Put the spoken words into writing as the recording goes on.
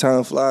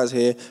Time flies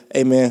here.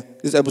 Hey, man,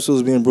 this episode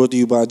is being brought to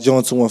you by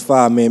John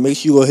 215, man. Make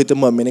sure you go hit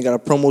them up, man. They got a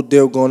promo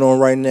deal going on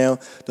right now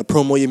to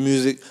promote your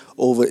music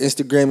over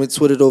Instagram and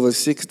Twitter. Over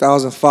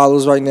 6,000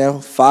 followers right now,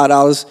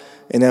 $5.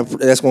 And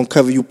that's going to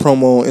cover you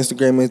promo on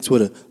Instagram and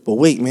Twitter. But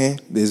wait, man,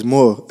 there's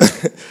more.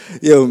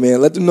 Yo, man,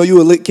 let them know you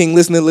a Lit King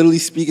listener. Literally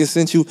Speaking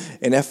sent you.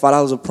 And that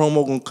 $5 of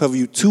promo going to cover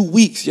you 2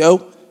 weeks,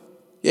 yo.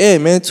 Yeah,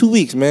 man, 2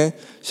 weeks, man.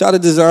 Shout out to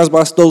Designs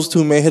by Stokes,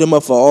 too, man. Hit him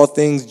up for all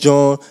things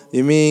John,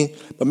 you mean?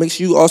 But make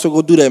sure you also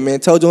go do that, man.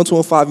 Tell John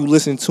 215 you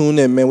listen, tune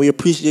in, man. We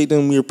appreciate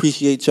them. We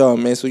appreciate y'all,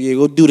 man. So, yeah,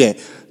 go do that.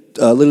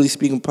 Literally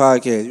Speaking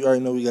podcast. You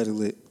already know we got it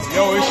lit.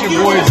 Yo, it's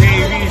your boy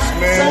Dave East,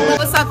 man.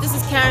 What's up? This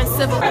is Karen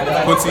Civil.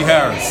 Quincy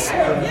Harris,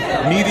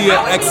 media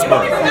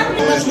expert.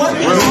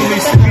 Literally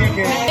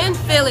Speaking. In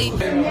Philly.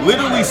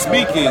 Literally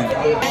Speaking.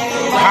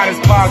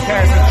 Hottest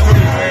podcast in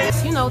Philly,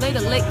 man. You know, they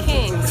the Lit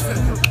Kings.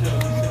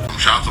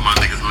 Shout out to my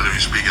niggas Literally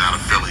Speaking out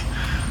of Philly.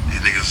 These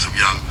niggas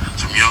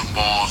some young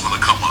balls on the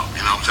come up.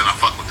 You know what I'm saying? I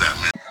fuck with that,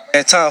 man.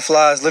 And Time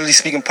Flies, Literally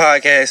Speaking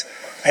podcast.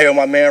 I'm here with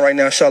my man right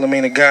now,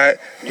 Charlamagne the God.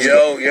 What's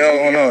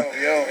going on?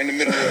 Yo, in the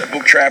middle of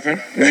book trapping.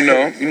 You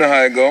know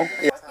how it go.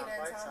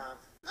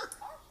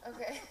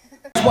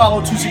 Swallow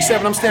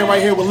 267. I'm standing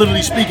right here with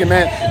Literally Speaking,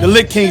 man. The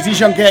Lit Kings, these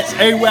young cats,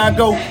 everywhere I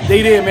go,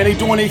 they there, man. They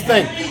doing their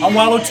thing. I'm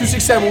Wallow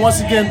 267 once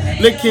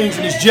again, Lit Kings,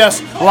 and it's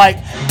just like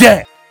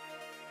that.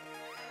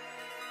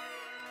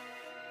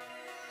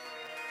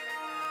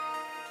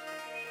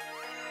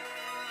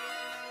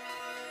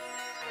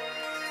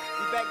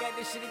 We back at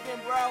this shit again,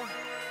 bro.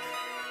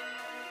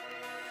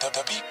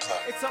 The beat plug.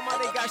 It's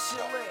somebody they got shit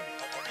lit.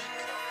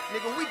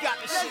 Nigga, we got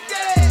this shit.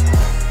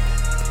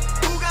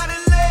 Who got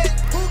it lit?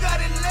 Who got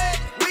it lit?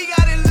 We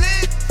got it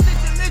lit.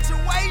 Lit your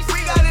waist. We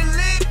got it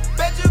lit.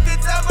 Bet you can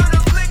tell from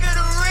the flick of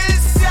the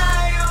wrist.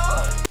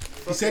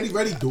 Yeah, He said he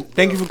ready, dude.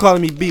 Thank you for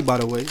calling me B, by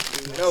the way.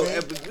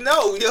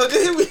 No, yo,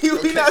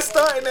 we not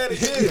starting that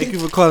again. Thank you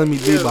for calling me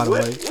B, by the way.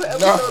 What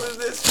episode is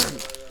this?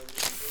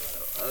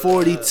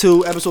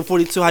 42, episode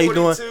 42. How you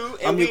doing?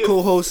 I'm your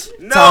co-host,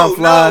 Time No.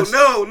 Flies.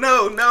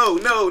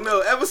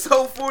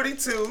 Episode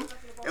 42,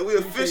 and we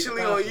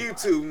officially on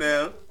YouTube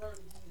now.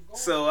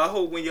 So I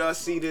hope when y'all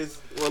see this,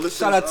 well,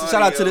 listen. Shout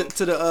out to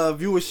the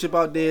viewership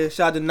out there.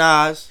 Shout out to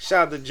Nas.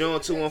 Shout out to John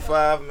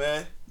 215,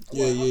 man.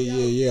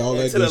 Yeah. All And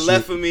that to the good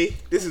left shit. of me,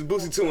 this is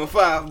Boosie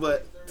 215,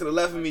 but to the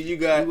left of me, you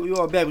got You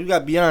all back. We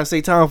got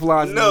Beyonce, Time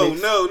Flies. in the no.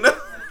 mix. You know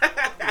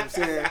what I'm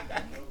saying?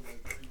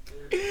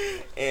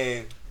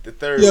 And the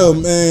third. Yo,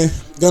 one. man,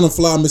 Gonna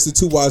Fly, Mr.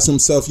 Two Wise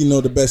himself. You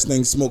know the best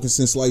thing smoking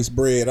since sliced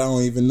bread. I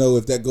don't even know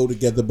if that go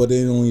together, but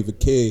they don't even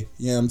care.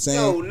 You know what I'm saying?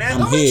 Yo, now I'm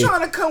don't be here.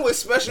 trying to come with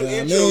special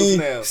Yeah, intros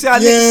man. now. See, I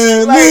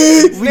Yeah,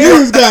 niggas- man.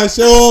 Niggas got to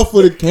show off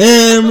for the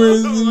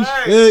cameras and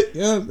Right. shit.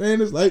 You know what I'm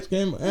saying? It's lights,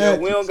 camera, Yo,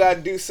 action. we don't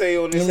got do say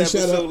on this Let me shout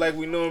episode out- like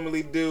we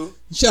normally do.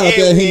 Shout out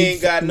and that we Henny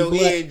ain't got no fucking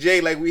Black.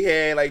 E&J like we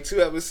had like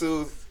 2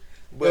 episodes.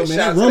 But Yo, man, shout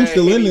that out rum's to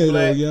still in Henny there,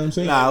 Black. though. You know what I'm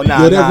saying? Nah, Yo,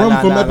 that rum nah,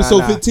 from nah, episode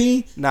nah.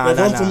 15? Nah,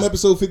 that rum nah. from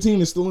episode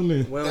 15 is still in there.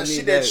 We don't That need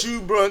shit that. that you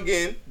brung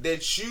in,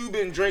 that you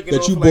been drinking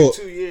That on you for like bought.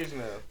 2 years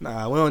now.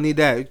 Nah, we don't need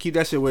that. Keep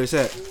that shit where it's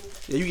at.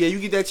 Yeah, you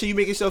get that shit. You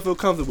make yourself feel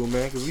comfortable,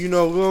 man. Cause we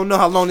don't know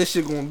how long this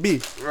shit gonna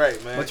be.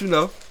 Right, man. But you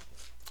know,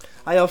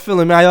 how y'all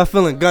feeling, man? How y'all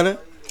feeling, Gunner?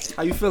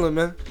 How you feeling,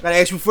 man? Gotta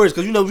ask you first,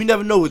 cause you know we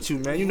never know with you,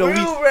 man. You know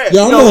Real rap.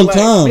 Yo, I'm you know, on like,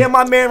 time. Me and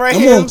my man right I'm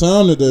here. on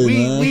time today,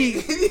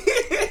 man.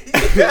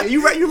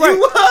 You right. You was,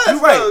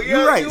 You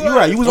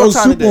right. You was I on was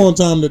time super today. on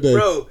time today.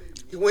 Bro,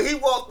 when he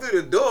walked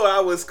through the door, I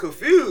was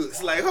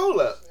confused. Like, hold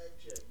up.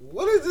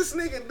 What is this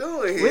nigga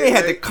doing here? We ain't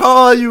had to Like,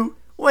 call you.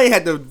 We ain't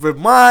had to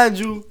remind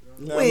you.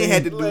 We ain't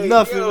had to do Like,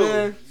 nothing, yo,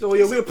 man. So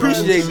yeah, we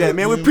appreciate that,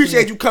 man. We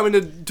appreciate you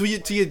coming to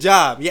your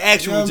job, your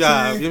actual You know what I'm job.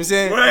 saying? You know what I'm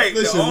saying? Right,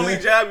 Listen, the only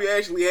man. job you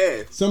actually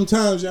had.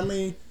 Sometimes, I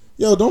mean,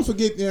 yo, don't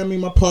forget, you know what I mean,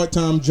 my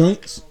part-time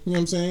joints. You know what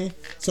I'm saying?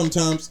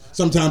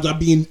 Sometimes I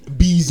be in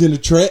bees in the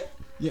trap.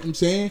 You know what I'm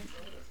saying?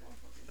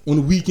 On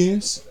the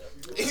weekends.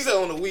 He's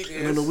on the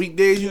weekends. On the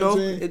weekdays, you know,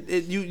 You know what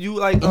I'm you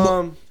like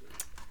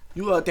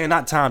you out there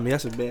not Tommy.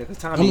 That's a bad. Cause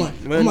Tommy,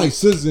 I'm like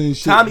SZA and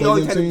shit. Tommy but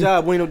always you know had what a I'm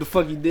job. We ain't know what the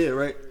fuck he did,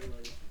 right?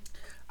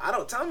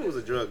 Tommy was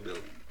a drug dealer.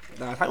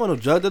 Nah, Tommy wasn't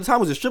no drug dealer. Tommy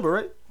was a stripper,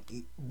 right?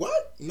 saying?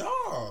 What? No,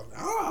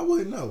 I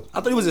wouldn't know.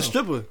 I thought he was a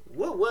stripper.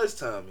 What was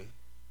Tommy?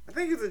 I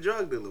think he's a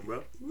drug dealer,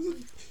 bro.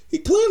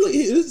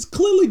 It's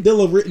clearly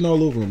Dilla written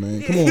all over him,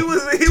 man. Come on. He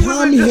was a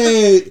Tommy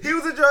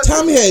drug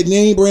Tommy dealer. had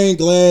name brand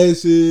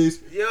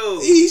glasses. Yo.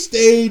 He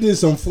stayed in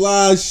some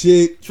fly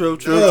shit. True.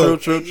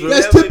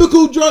 That's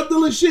typical drug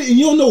dealer shit, and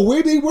you don't know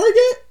where they work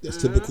at. That's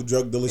typical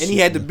drug dealer shit. And he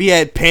had to man. be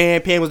at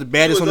Pam. Pam was the He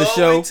baddest was on the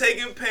show. always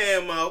taking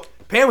Pam out.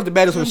 Pam was the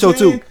baddest on the You show know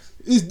what I'm too.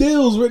 saying? It's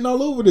deals written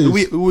all over this.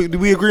 Do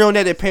we agree on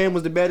that Pam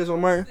was the baddest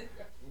on Martin?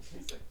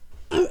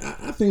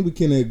 I think we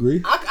can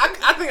agree.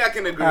 I think I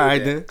can agree All with right,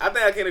 that. then. I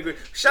think I can agree.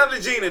 Shout out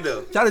to Gina,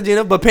 though. Shout out to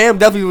Gina, but Pam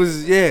definitely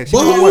was, yeah. She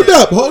But was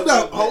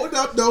hold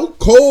up though.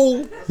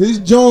 Cole, his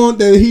joint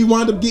that he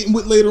wound up getting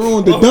with later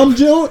on, the dumb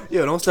joint.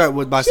 Yeah, don't start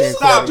with by saying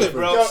Stop Cole. it,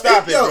 bro.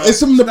 Stop it, Yo, bro. it's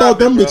something Stop about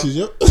them it, bro. bitches,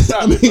 yo.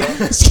 I mean,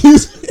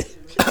 excuse me.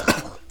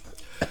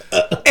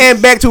 And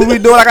back to what we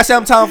doing. Like I said,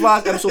 I'm Tom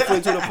Flies, episode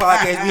 42 of the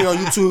podcast. We on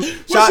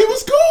YouTube. Well, she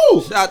was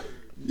cool.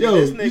 Yo,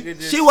 This nigga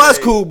just She was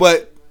said cool,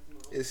 but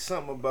It's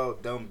something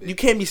about dumb bitch. you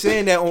can't be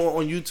saying that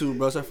on YouTube,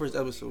 bro. It's our first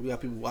episode. We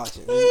got people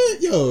watching.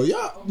 Yo,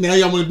 y'all now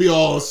y'all want to be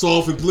all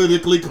soft and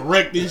politically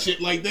correct and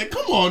shit like that.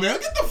 Come on now,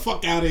 get the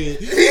fuck out of here.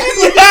 I'm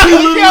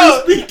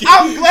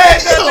glad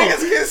that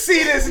niggas can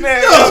see this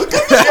now. Yo,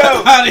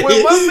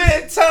 when my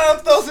man Tom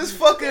throws his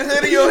fucking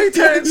hoodie on, he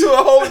turned into a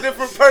whole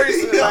different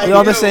person. Like,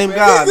 You're the same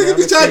guy, man. Niggas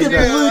be trying to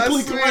get guy. politically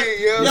I correct. swear,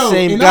 yo. Yo,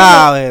 Same and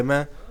guy out here,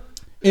 man.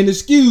 And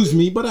excuse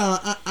me, but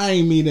I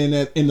ain't mean in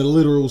that in the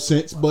literal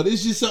sense, but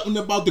it's just something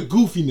about the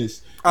goofiness.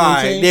 All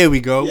right, there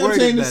we go. You know what I'm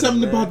saying? There's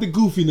something about the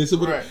goofiness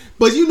of it. Right.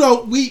 But you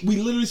know, we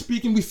literally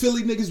speaking, we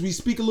Philly niggas, we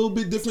speak a little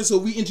bit different, so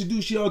we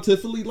introduce y'all to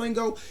Philly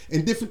lingo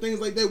and different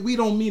things like that. We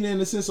don't mean it in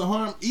a sense of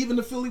harm. Even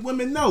the Philly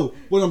women know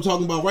what I'm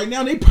talking about right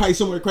now. They probably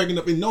somewhere cracking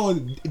up and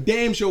knowing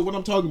damn sure what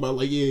I'm talking about.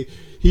 Like, yeah,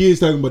 he is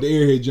talking about the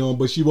airhead John,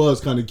 but she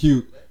was kind of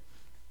cute.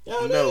 You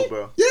know what I mean?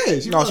 bro. Yeah,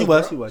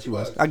 She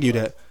was. I give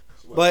you that.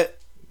 But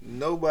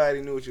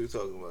Nobody knew what you were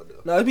talking about, though.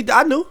 no, I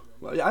knew.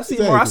 I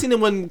seen more. I seen it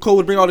when Cole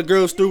would bring all the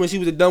girls through when she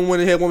was a dumb one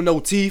and had one with no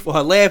teeth or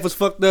her laugh was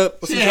fucked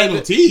up. Or She something had like no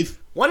that. teeth.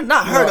 One,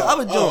 not her, the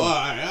other Oh, joint. all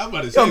right. I'm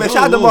about to say, Yo, man,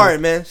 shout out to Martin,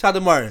 man. Shout out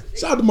to Martin.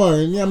 Shout out to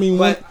Martin. Yeah, I mean,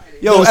 But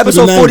that yo, was for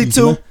the episode 90s,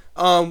 42.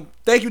 man.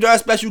 Thank you to our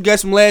special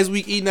guests from last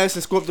week, E-Nex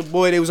and Scorp the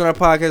Boy. They was on our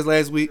podcast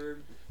last week. You know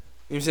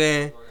what I'm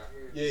saying?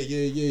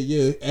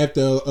 Yeah.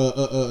 After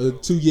a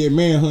 2-year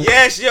manhunt.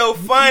 Yes, yo,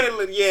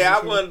 finally. Yeah,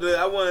 I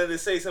wanted to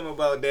say something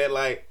about that.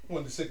 Like,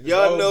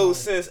 y'all know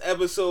since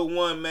episode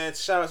 1, man,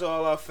 shout out to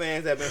all our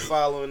fans that been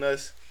following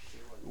us.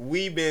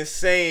 We been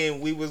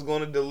saying we was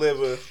going to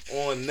deliver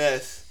on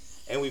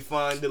Ness, and we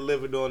finally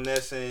delivered on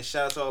Ness. And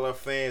shout out to all our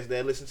fans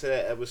that listened to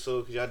that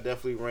episode, because y'all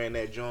definitely ran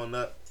that joint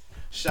up.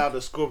 Shout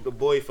out to Scorp the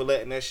Boy for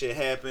letting that shit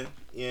happen.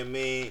 You know what I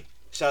mean?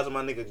 Shout out to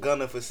my nigga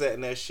Gunner for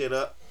setting that shit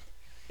up.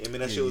 I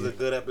mean, that shit was a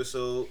good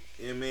episode.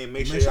 You know what I mean?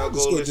 Make sure y'all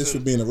go listen. Just for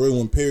being a real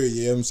one, period.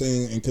 You know what I'm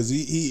saying? And because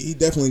he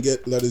definitely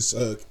let us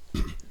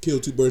kill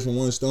 2 birds with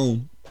 1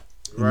 stone.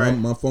 Right.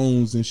 My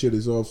phones and shit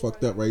is all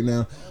fucked up right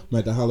now. I'm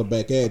at to holler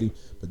back at him.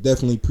 But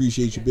definitely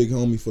appreciate you, big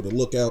homie, for the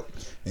lookout.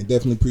 And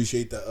definitely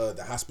appreciate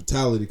the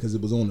hospitality because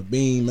it was on the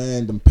beam,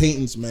 man. Them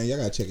paintings, man. Y'all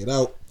got to check it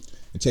out.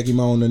 And check him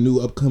out on the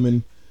new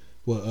upcoming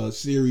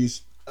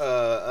series.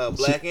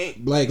 Black Ink.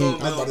 Black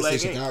Ink. I was about to Black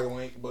say Ink. Chicago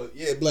Ink. But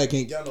yeah, Black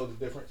Ink. Y'all know the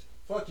difference.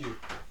 Fuck you.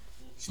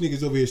 These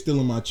niggas over here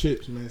stealing my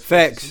chips, man.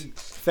 Facts.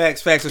 So Yo,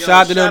 shout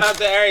out to them. Shout out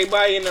to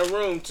everybody in the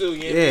room too.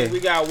 You know what I mean? We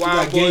got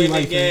Wild Boy in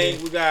the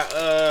gang. We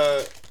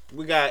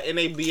got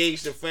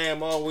NABH the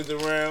fam always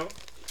around.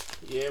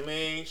 Yeah,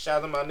 man.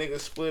 Shout out to my nigga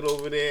Split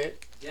over there.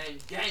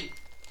 Gang.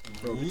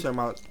 Bro, we talking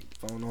about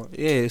phone on.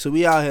 Yeah, so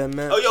we out here,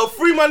 man. Oh, yo,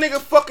 free my nigga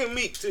fucking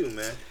Meek too,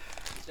 man.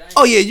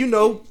 Oh yeah, you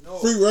know.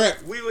 Free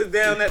rap. We was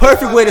down at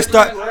Perfect way to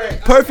start.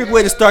 Perfect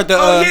way to start the.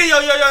 Oh yeah,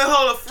 yo,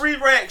 hold up, free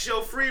racks,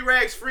 free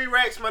racks.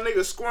 My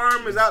nigga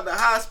Squirm is out the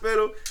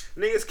hospital.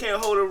 Niggas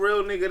can't hold a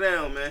real nigga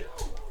down, man.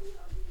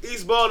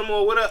 East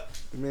Baltimore, what up?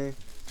 Man,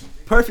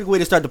 perfect way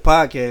to start the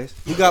podcast.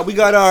 We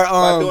got our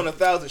By doing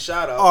 1,000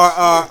 shout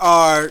outs.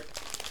 Our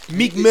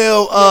Meek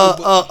Mill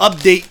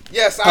update.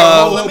 Yes,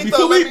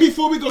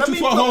 before we go too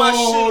far, hold on.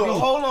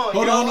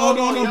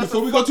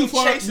 Before we go too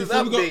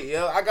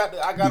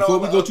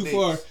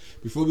far,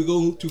 before we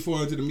go too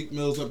far into the Meek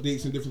Mill's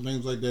updates and different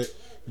things like that,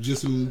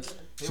 just some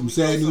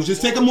sad news.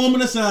 Just take a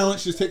moment of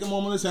silence.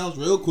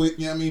 Real quick.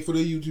 You know what I mean? For the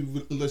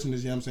YouTube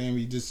listeners, you know what I'm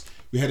saying?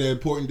 We had an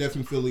important death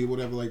in Philly or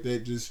whatever like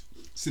that. Just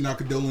send our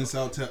condolence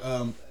out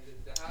to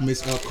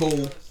Miss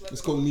Cole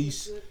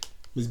Niece.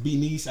 Miss B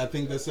Niece, I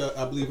think that's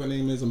I believe her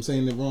name is. I'm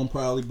saying it wrong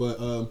probably,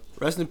 but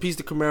rest in peace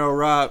to Camaro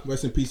Rob.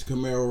 Rest in peace to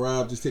Camaro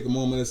Rob. Just take a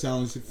moment of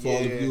silence for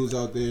all the viewers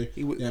out there.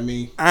 You know what I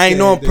mean? I ain't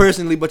know him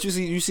personally, but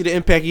you see the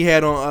impact he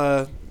had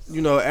on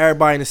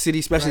everybody in the city,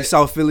 especially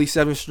South Philly,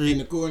 7th Street.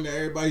 And according to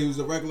everybody, he was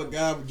a regular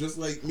guy, just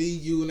like me,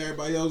 you, and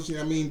everybody else. You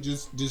know what I mean?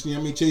 Just you know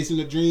what I mean, chasing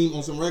the dream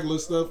on some regular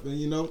stuff, and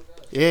you know.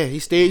 Yeah, he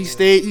stayed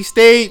in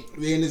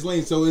his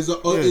lane. So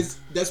it's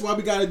that's why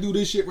we gotta do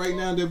this shit right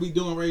now that we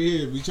doing right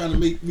here. We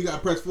gotta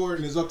press forward,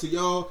 and it's up to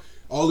y'all,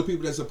 all the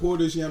people that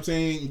support us. You know what I'm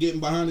saying? Getting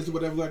behind us or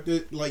whatever like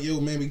that. Like,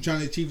 yo, man, we trying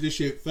to achieve this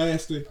shit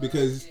faster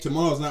because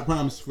tomorrow's not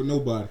promised for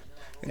nobody.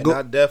 And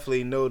I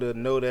definitely know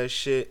that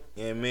shit.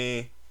 You know what I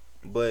mean?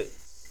 But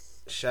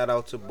shout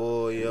out to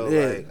Boy,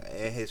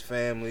 and his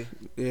family.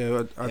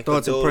 Yeah, our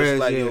thoughts and prayers.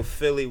 Like, yo,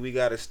 Philly, we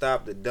gotta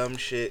stop the dumb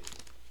shit.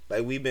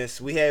 Like we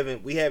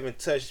haven't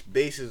touched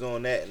bases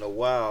on that in a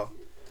while.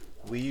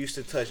 We used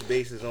to touch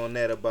bases on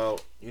that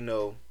about,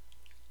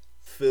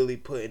 Philly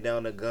putting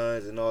down the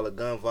guns and all the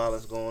gun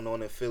violence going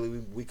on in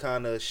Philly. We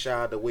kind of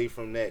shied away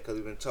from that because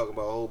we've been talking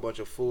about a whole bunch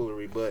of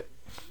foolery. But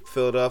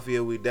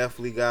Philadelphia, we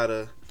definitely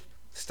gotta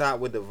stop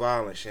with the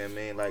violence, you know what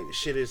I mean? Like, the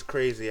shit is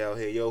crazy out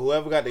here. Yo,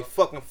 whoever got their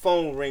fucking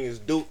phone ring is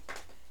Duke.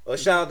 Or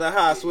shout out to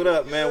Haas, what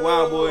up, man?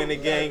 Wild Boy in the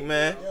gang,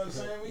 man. You know what I'm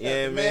saying?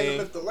 Yeah,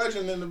 man. The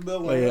legend in the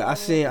building. Oh yeah, I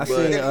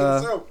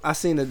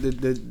seen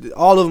the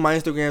all over my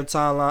Instagram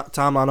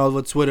timeline all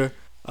over Twitter.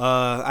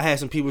 I had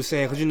some people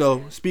saying, because you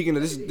know, speaking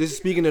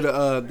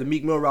of the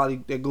Meek Mill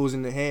rally that goes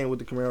in the hand with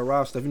the Camaro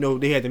Rob stuff. You know,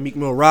 they had the Meek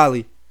Mill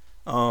rally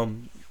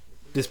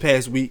this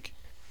past week.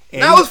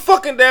 And I was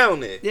fucking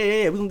down there.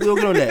 Yeah. We're gonna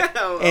get on that.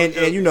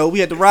 and you know, we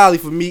had the rally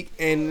for Meek,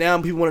 and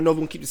now people want to know if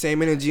we're gonna keep the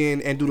same energy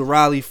and do the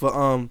rally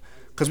for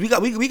because we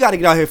got to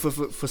get out here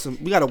for some.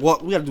 We gotta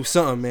walk. We gotta do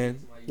something, man.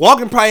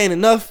 Walking probably ain't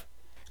enough,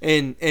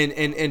 and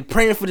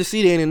praying for the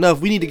city ain't enough.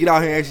 We need to get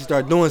out here and actually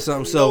start doing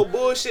something. So no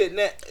bullshit.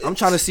 I'm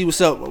trying to see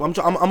what's up. I'm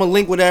gonna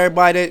link with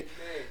everybody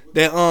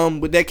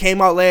that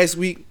came out last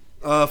week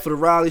for the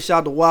rally. Shout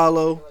out to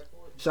Wallow.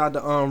 Shout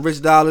out to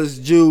Rich Dollars,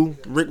 Jew,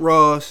 Rick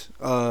Ross,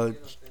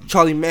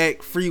 Charlie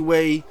Mack,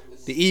 Freeway,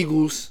 the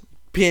Eagles,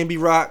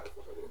 PNB Rock,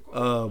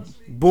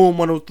 Boom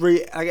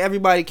 103. Like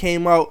everybody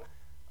came out,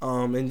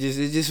 and it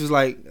just was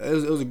like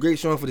it was a great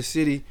showing for the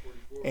city,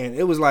 and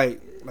it was like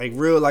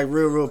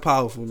real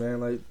powerful, man.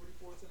 Like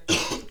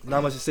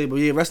not much to say, but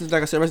yeah, rest in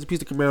peace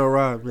to Camaro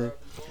Rob, man.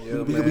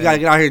 Yeah, we gotta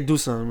get out here and do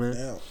something, man.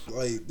 Yeah,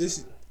 like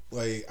this,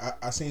 like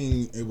I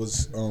seen it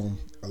was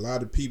a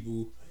lot of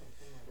people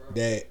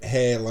that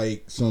had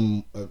like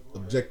some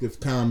objective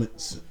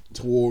comments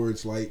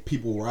towards like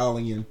people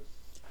rallying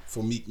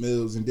for Meek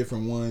Mills and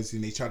different ones,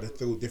 and they try to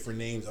throw different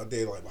names out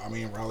there, like, well, I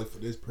mean, rally for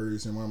this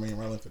person, I mean,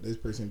 rally for this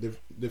person,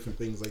 different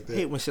things like that. I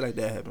hate when shit like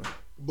that happen.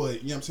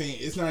 But, you know what I'm saying,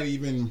 it's not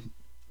even,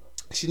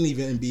 shouldn't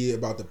even be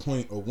about the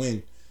point or when,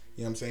 you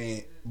know what I'm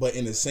saying, but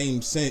in the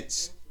same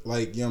sense,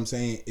 like, you know what I'm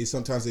saying, it's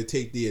sometimes they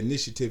take the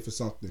initiative for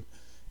something,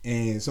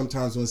 and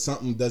sometimes when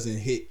something doesn't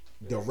hit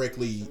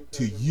directly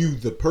to you,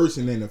 the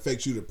person, and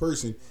affects you, the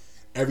person,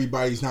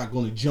 everybody's not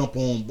going to jump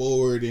on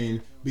board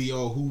and be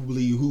all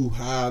hoobly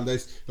hoo-ha,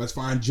 let's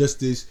find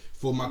justice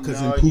for my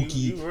cousin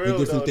Pookie and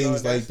different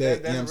things like that.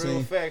 You know what I'm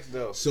saying? Facts,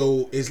 though.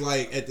 So it's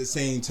like at the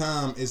same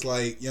time, it's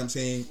like, you know what I'm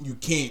saying, you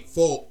can't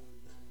fault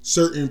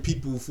certain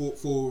people for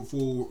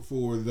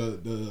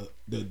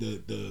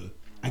the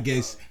I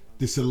guess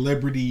the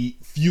celebrity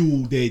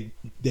fuel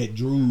that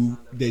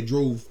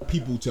drove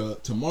people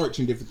to march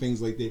and different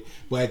things like that.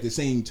 But at the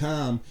same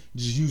time,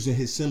 just using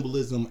his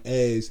symbolism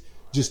as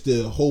just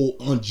the whole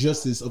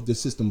injustice of the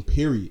system,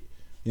 period.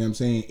 You know what I'm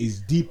saying?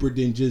 It's deeper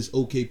than just,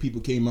 okay,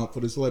 people came out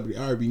for the celebrity.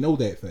 I already know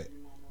that fact.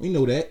 We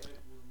know that.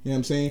 You know what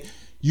I'm saying?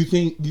 You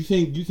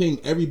think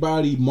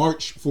everybody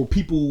marched for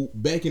people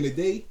back in the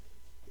day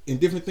and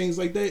different things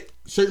like that?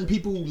 Certain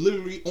people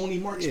literally only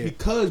marched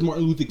because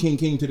Martin Luther King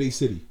came to their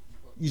city.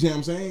 You see what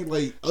I'm saying?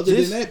 Like, other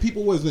than that,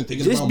 people wasn't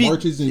thinking about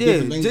marches and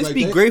different things like that. Just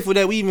be grateful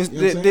that we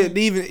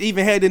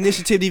even had the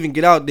initiative to even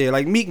get out there.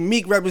 Like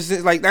Meek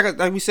represents, like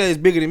we said, is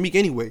bigger than Meek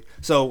anyway.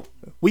 So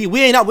we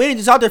ain't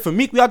just out there for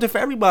Meek. We out there for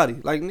everybody.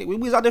 Like we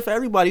was out there for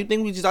everybody. You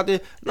think we just out there?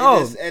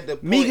 No,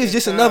 Meek is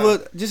just another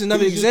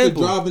example. Just a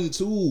driving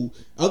tool.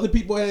 Other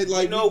people had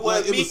like, you know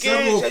what like, Meek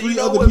is. You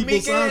know what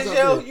Meek is,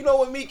 yo. You know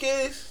what Meek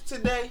is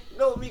today. You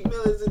know what Meek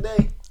Mill is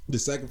today. The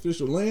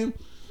sacrificial lamb.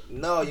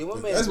 No, my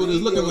man. That's what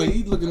it's looking like.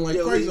 He's looking like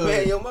Christ.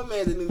 My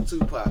man's the new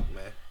Tupac,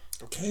 man.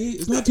 Okay,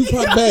 it's not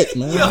Tupac back,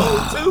 man.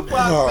 Tupac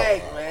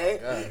back, man.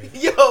 God.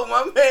 Yo,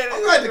 my man.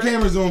 I'm glad the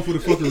camera's on for the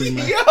fuckery,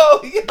 man.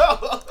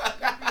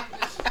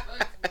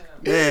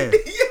 Man.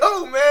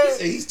 Yo, man.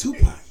 He's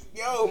Tupac.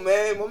 Yo,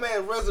 man. My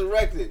man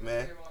resurrected,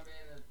 man.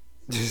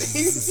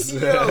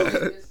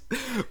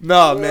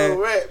 No, man.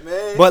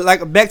 Man. But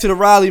like back to the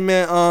rally,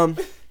 man.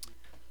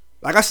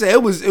 Like I said,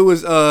 it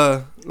was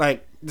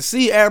like to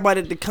see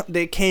everybody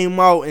that came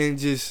out and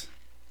just,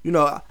 you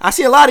know, I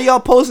see a lot of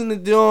y'all posting the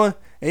doing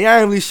and y'all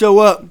didn't really show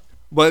up.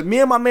 But me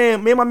and my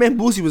man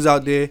Boosie was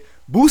out there.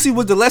 Boosie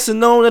was the lesser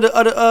known of the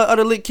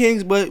other Lit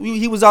Kings, but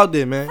he was out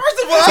there, man.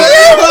 First of all,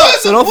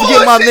 so don't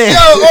forget my man. Yo,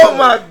 oh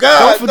my God!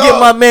 Don't forget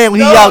my man when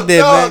he out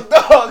there, man.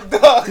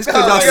 Dog. Just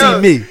cause y'all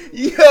see me.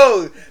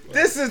 Yo,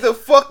 this is the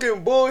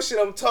fucking bullshit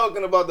I'm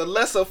talking about. The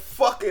lesser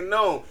fucking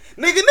known.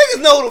 Niggas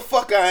know who the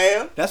fuck I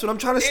am. That's what I'm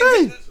trying to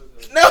say.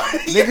 No,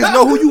 niggas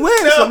know who you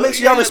is, so make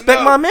sure y'all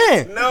respect my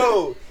man.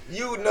 No,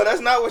 that's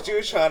not what you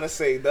were trying to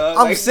say, dog.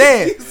 I'm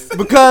saying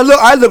because look,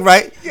 I look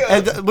right,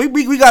 and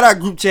we got our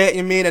group chat.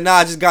 You mean, and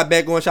Nas just got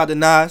back on. Shout out to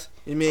Nas.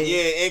 You mean,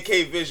 yeah,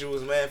 NK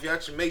Visuals, man. If y'all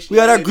should make sure we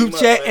got our group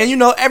chat, and you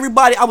know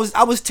everybody. I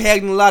was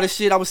tagging a lot of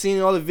shit. I was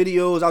seeing all the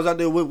videos. I was out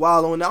there with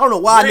Wallow, and I don't know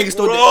why Rick niggas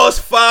thought Ross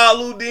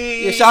followed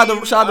in. Yeah, shout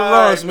out to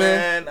Ross,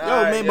 man.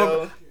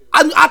 But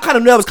I kind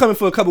of knew I was coming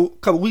for a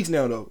couple weeks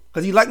now though,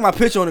 cause he liked my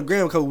picture on the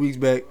gram a couple weeks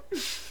back.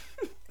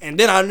 And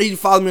then I need to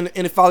follow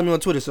me on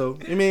Twitter. So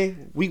I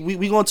mean,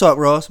 we gonna talk,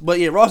 Ross. But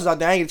yeah, Ross is out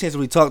there. I ain't get a chance to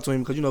really talk to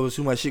him because you know there was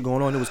too much shit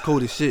going on. It was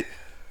cold as shit.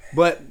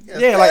 But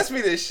yeah, like pass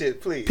me this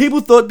shit, please.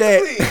 People thought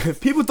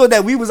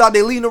that we was out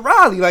there leading the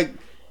rally. Like me,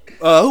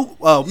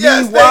 Wallow.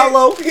 They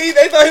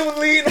thought he was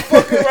leading the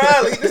fucking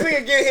rally. This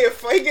nigga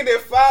get there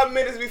 5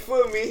 minutes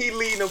before me. He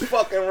leading the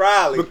fucking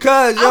rally.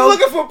 Because I'm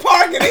looking for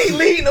parking. He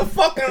leading the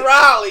fucking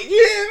rally.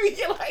 You hear me?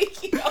 You're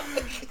like,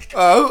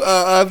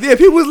 yeah,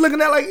 people was looking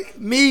at like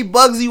me,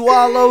 Bugsy,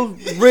 Wallow,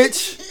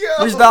 Rich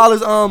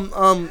Dollars,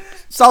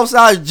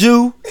 Southside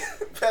Jew.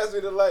 pass me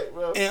the light,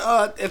 bro. And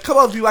a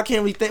couple of you I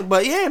can't really think,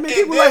 but yeah, man.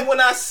 And then when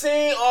I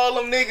seen all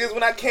them niggas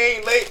when I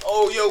came late,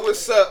 oh yo,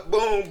 what's up?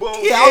 Boom, boom.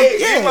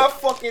 Yeah, my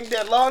fucking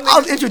that long. I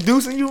was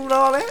introducing you and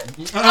all that.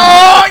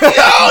 Oh,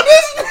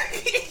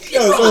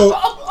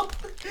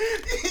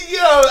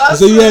 yo,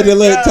 So you had to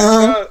let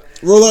Tom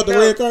roll out the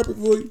red carpet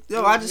for you?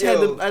 Yo, I just had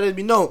to let it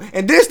be known.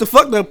 And this the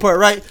fucked up part,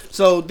 right?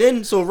 So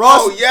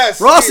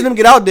Ross, Ross and them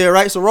get out there,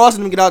 right? So Ross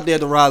and them get out there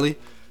to Raleigh.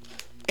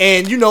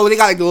 And you know, they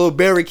got like a little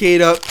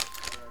barricade up.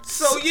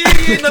 So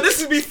no, this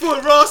is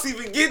before Ross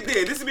even get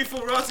there. This is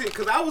before Ross even,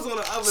 cause I was on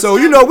the other side. So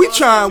you know, we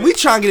trying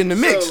to get in the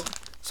mix.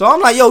 So I'm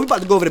like, yo, we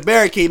about to go over the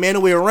barricade, man, the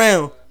way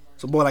around.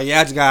 So boy like, yeah,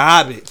 I just gotta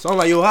hop it. So I'm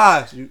like, yo,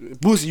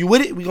 Boosie, you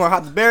with it? We gonna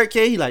hop the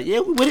barricade? He like, yeah,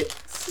 we with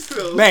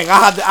it. Man,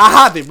 I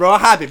hop it, bro. I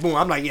hop it. Boom.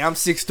 I'm like, yeah, I'm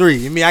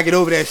 6'3". And me, I get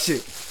over that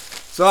shit.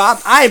 So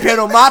I ain't paying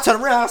no mind. I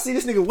turn around, I see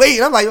this nigga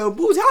waiting. I'm like, yo,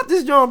 Boosie, hop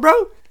this joint,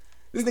 bro.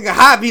 This nigga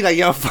hop, he like,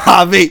 yo,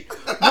 5'8".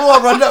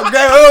 Boy, run up,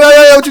 grab,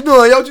 yo, what you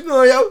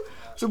doing, yo?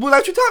 So Boo, like,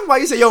 what you talking about?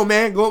 He said, yo,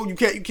 man, go. You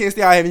can't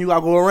stay out here, man. You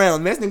gotta go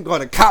around. Man, this nigga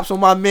got the cops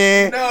on my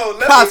man.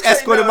 Cops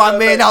escorted my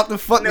man out the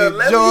fucking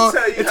joint.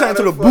 It turned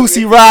to the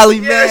Boosie Riley,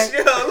 man. Yes,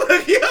 yo,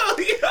 look, yo.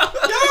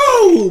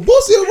 Yo,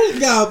 Boosie almost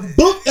got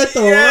booked at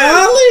the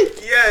Raleigh.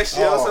 Yes,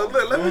 yo. So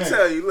look, let me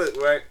tell you, look,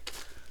 right.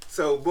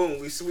 So boom,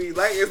 we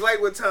like it's like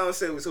what Tom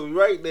said. So we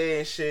right there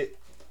and shit.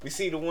 We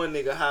see the one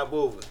nigga hop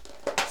over.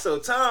 So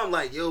Tom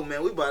like, yo,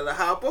 man, we about to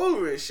hop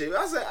over and shit.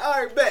 I said, all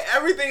right, bet.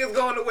 Everything is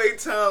going the way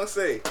Tom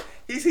say.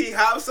 He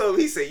hops over.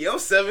 He said, yo, I'm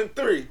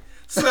 7'3".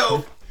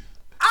 So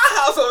I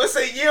hops over and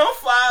say, yeah,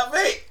 I'm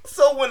 5'8".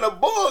 So when the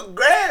boy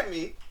grabbed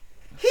me,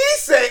 he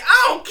say,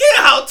 I don't care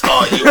how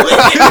tall you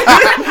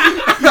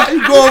is.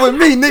 You going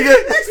with me, nigga.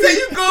 He said,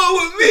 you going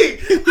with me.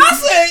 I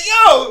said,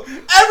 yo,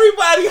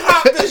 everybody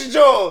hop this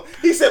joint.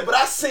 He said, but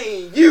I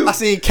seen you. I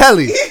seen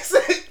Kelly. He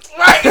said,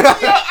 right. Yo,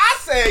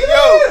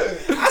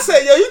 I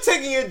said, yo, you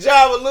taking your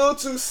job a little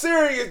too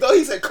serious, though.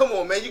 He said, come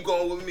on, man, you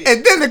going with me.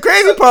 And then the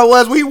crazy part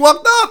was when he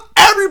walked off,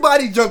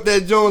 everybody jumped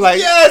that joint like.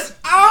 Yes,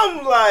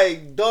 I'm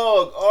like,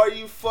 dog, are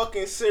you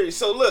fucking serious?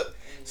 So look,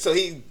 so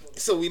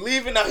we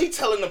leaving now. He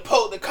telling the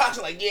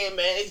cops like, yeah,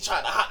 man, he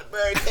tried to hop the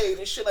barricade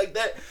and shit like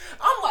that.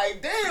 I'm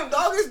like, damn,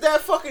 dog, is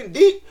that fucking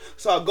deep?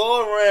 So I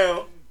go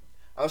around.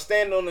 I'm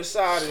standing on the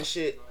side and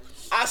shit.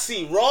 I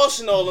see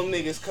Ross and all them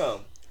niggas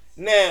come.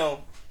 Now,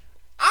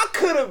 I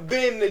could have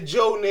been the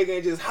Joe nigga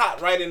and just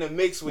hopped right in the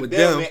mix with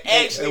them and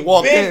actually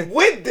been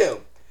with them.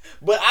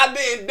 But I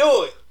didn't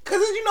do it. Cause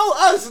you know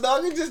us,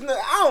 dog. It just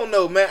I don't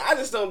know, man. I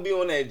just don't be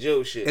on that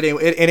Joe shit.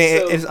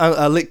 It's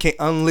unlit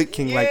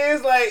king. Yeah,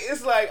 like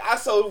it's like I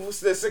saw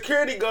the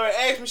security guard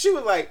asked me. She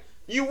was like,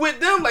 "You with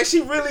them?" Like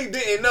she really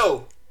didn't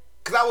know.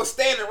 Cause I was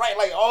standing right,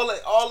 like all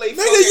they. Nigga,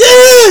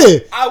 yeah.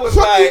 I was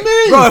like,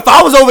 bro, if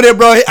I was over there,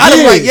 bro, I'd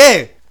be like,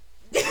 yeah.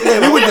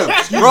 Yeah, we with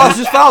them. Ross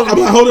just followed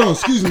me. Hold on,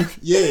 excuse me.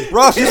 Yeah.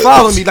 Ross just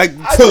followed me. Like,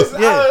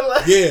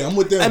 yeah, I'm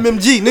with them.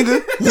 MMG,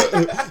 nigga.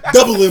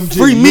 Double MG.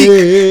 Free meat.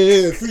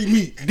 Yeah, free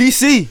meat.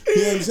 DC.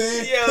 You know what I'm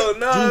saying? Yo,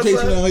 no. Dream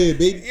chasing out here,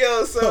 baby.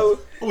 Yo, so.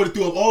 I would have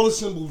threw up all the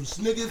symbols,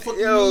 nigga.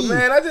 Fucking yo, me.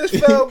 man, I just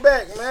fell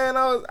back, man.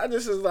 I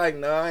just was like,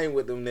 nah, I ain't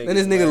with them niggas. Then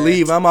this nigga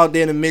leave. I'm out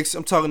there in the mix.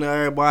 I'm talking to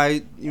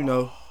everybody, you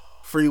know,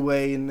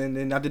 freeway. And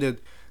then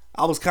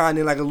I was kind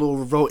of like a little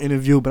Revolt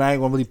interview, but I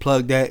ain't gonna really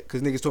plug that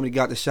because niggas told me they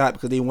got the shot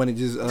because they wanted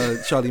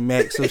just Charlie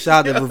Mack. So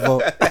shout out to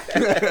Revolt.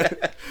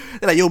 They're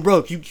like, yo,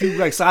 bro, you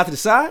like side to the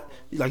side?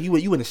 Like you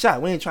in the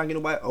shot. We ain't trying to get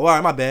nobody. Oh, all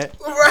right, my bad.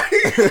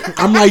 Right.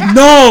 I'm like,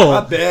 no,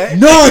 my bad.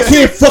 No, I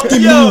can't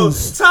fucking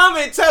move. Tom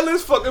ain't tell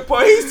this fucking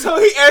part. He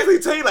actually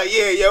told you like,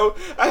 yeah, yo,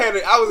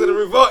 I was in a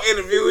Revolt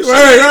interview and shit.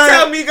 Right.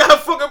 Tell me you got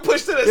fucking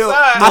pushed to the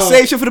side. I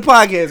saved shit for the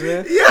podcast,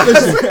 man. Yeah.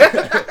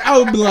 Listen, I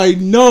would be like,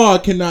 no, I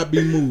cannot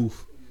be moved.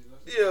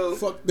 Yo.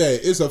 Fuck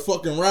that. It's a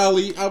fucking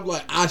rally. I'm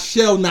like, I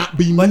shall not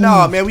be moved. But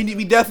no, man, we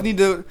definitely need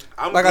to.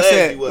 Like I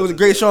said, it was a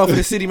great show for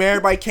the city, man.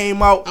 Everybody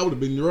came out. I would have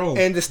been wrong.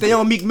 And to stay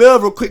on Meek Mill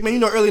real quick, man. You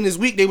know, earlier in this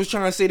week they was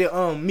trying to say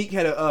that Meek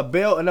had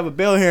another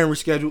bail hearing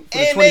rescheduled for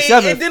the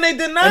 27th. And then they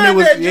denied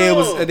that. Yeah, it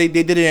was. They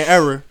did it in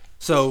error.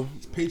 So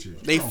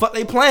Patriots. They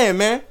playing,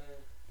 man.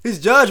 His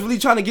judge really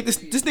trying to get this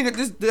nigga.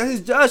 His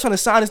judge trying to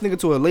sign this nigga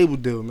to a label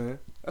deal, man.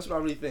 That's what I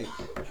really think.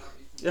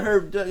 Y'all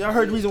heard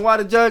the reason why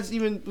the judge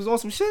even was on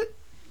some shit?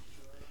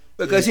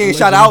 Because he ain't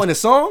shot out in the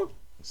song?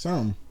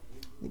 Something.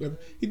 Whatever.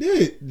 He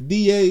did. The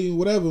DA,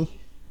 whatever.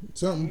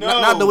 Something.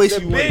 No, not the way the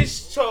she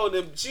bitch told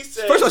him. She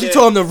said. First of all, she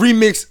told him to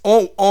remix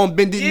on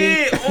Bended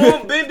Knee. Yeah,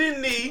 on Bended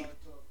Knee.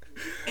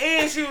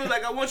 And she was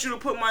like, I want you to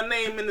put my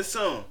name in the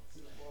song.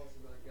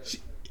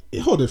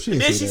 Hold up, she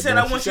didn't Then say she that, said,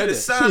 bro. I want you to She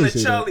sign didn't to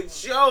say Charlie.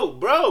 that. Yo,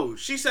 bro.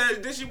 She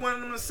said, then she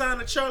wanted him to sign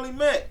to Charlie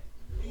Mack.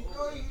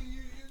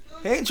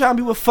 He ain't trying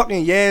to be with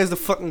fucking Yaz the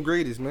fucking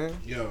greatest, man.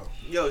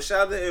 Yo,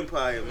 shout out to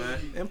Empire,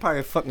 man.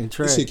 Empire fucking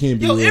trash. This shit can't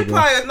be Yo, real,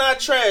 Empire's not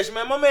trash,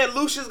 man. My man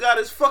Lucius got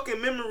his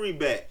fucking memory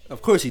back.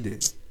 Of course he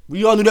did.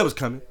 We all knew that was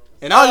coming.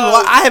 And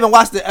I haven't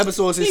watched the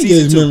episode since He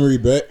season get 2. his memory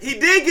back. He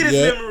did get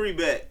his memory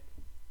back.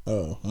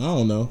 Oh, I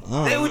don't know.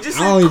 They were just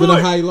I don't in even court.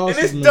 know how he lost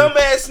and this his memory.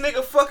 dumbass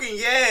nigga fucking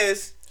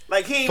Yaz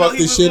Like he ain't Fuck know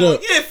he this was shit going,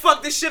 up. Yeah,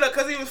 fuck this shit up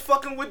because he was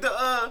fucking with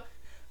the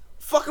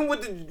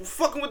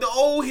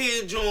old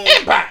head joint.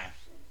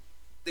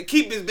 To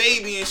keep his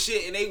baby and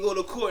shit, and they go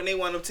to court and they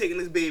wind up taking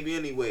his baby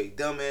anyway.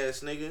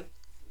 Dumbass nigga.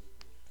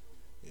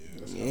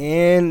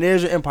 And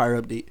there's your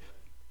Empire update.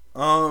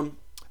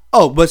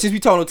 Oh, but since we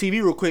talking on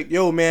TV real quick,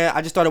 yo man,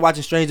 I just started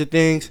watching Stranger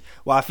Things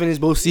while I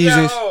finished both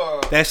seasons.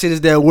 That shit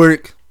is that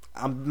work.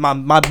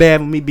 My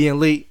bad with me being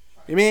late.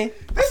 You mean?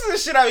 This is the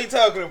shit I be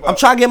talking about. I'm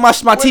trying to get my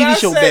TV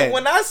show back.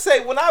 When I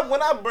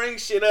bring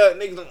shit up,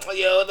 niggas like, oh,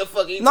 yo, what the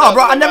fuck are you No, talking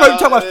bro, I never heard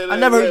you about? talk about. I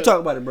never heard you talk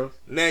about it, bro.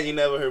 Now you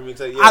never heard me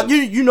talk.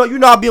 You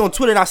know, I be on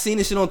Twitter and I seen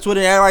this shit on Twitter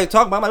and everybody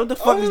talking about. I'm like, what the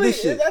fuck is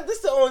this shit? This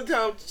the only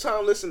time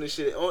I listen to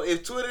shit.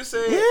 If Twitter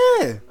said,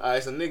 yeah.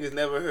 Alright, so niggas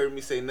never heard me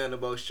say nothing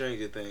about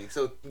Stranger Things.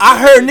 So I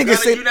heard niggas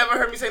say you never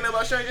heard me say nothing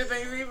about Stranger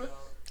Things either.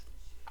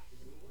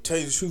 Tell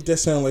you the truth, that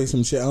sound like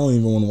some shit I don't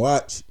even want to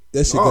watch.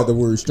 That shit got the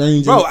word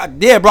stranger. Bro, I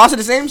said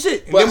the same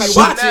shit. But then we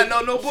watch it.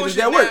 No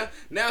bullshit.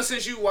 Now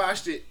since you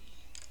watched it,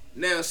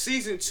 now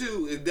season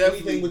 2 is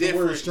definitely with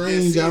different. The word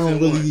strange, I don't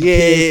really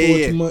care for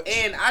it too much.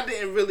 And I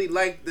didn't really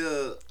like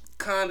the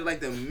kind of like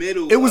the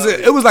middle. It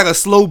was like a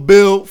slow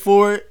build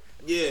for it.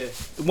 Yeah.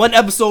 One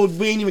episode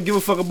we didn't even give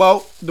a fuck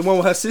about, the one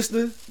with her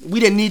sister. We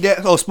didn't need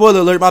that. Oh, spoiler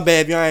alert, my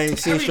bad if y'all ain't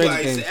seen Stranger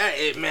Things.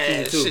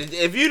 Man, shit,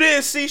 if you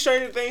didn't see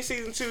Stranger Things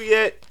season 2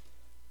 yet,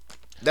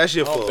 that's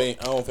your fault. I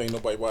don't think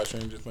nobody watched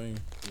Stranger Things.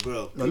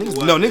 Bro.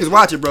 Niggas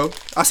watch it, bro.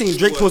 I seen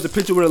Drake post a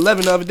picture with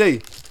 11 the other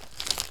day.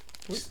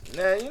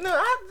 Now, you know,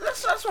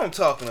 that's what I'm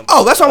talking about.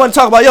 Oh, that's what I want to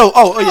talk about. Yeah.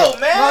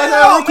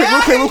 Man,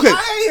 real quick.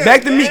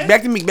 Back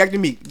to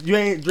Meek. You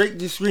ain't Drake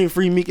just screamed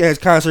free Meek at his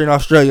concert in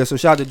Australia, so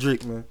shout out to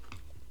Drake, man.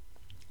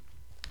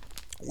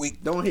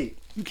 Don't hate.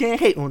 You can't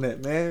hate on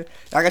that, man.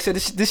 Like I said,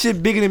 this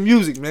shit bigger than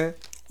music, man.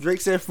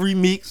 Drake said free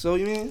Meek, so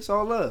you mean it's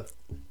all love.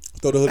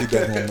 Throw the hoodie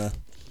back on, man.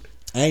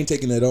 I ain't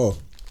taking that off.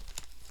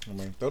 I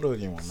mean, throw the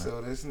hoodie on, man.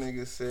 So this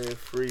nigga said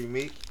free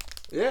Meek.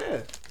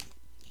 Yeah.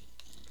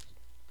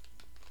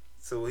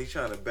 So he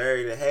trying to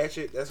bury the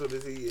hatchet? That's what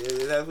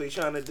he's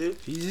trying to do?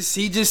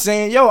 He just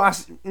saying, yo,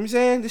 I'm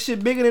saying this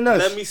shit bigger than us.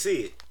 Let me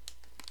see it.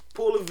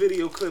 Pull a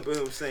video clip of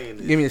him saying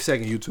this. Give me a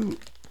second, YouTube.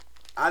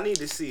 I need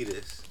to see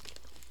this.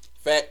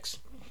 Facts.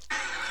 I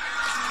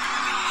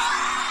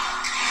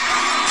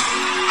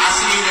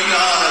see you with the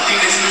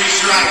Adidas 3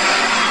 stripe.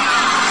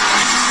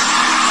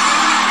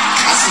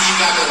 I see you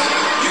got the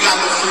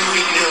free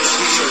Meek Mill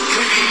t-shirt.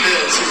 Free Meek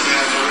Mill too,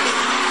 man.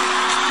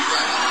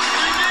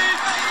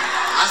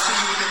 I see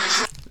you with the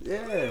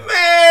Yeah.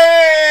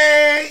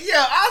 Man, yo,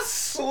 I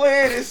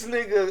swear this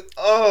nigga.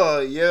 Oh,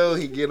 yo,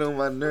 he get on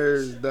my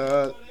nerves,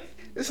 dog.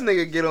 This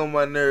nigga get on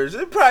my nerves.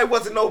 There probably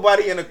wasn't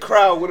nobody in the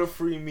crowd with a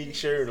free Meek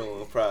shirt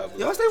on, probably.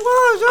 Yes, they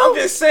was, yo. I'm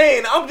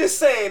just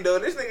saying, though.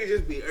 This nigga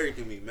just be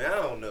irking me, man. I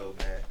don't know,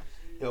 man.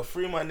 Yo,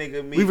 free my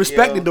nigga Meek. We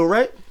respect it, though,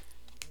 right?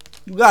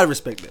 You gotta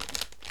respect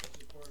that.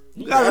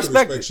 You gotta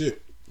respect it.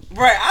 Shit.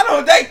 Right, I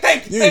don't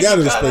think. You ain't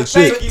gotta respect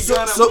shit.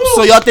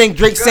 So y'all think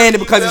Drake's saying it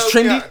because it's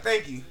trendy?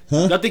 Thank you.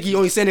 Huh? Y'all think he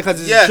only saying it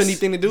because it's a trendy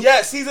thing to do?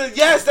 Yes,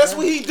 that's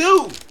what he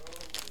do.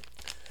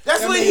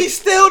 That's when he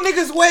steal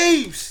niggas'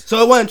 waves.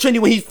 So it wasn't trendy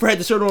when he had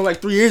the shirt on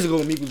like 3 years ago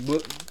when Meek was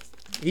booked.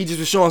 He just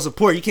was showing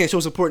support. You can't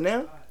show support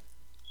now?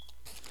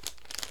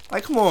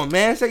 Like, come on,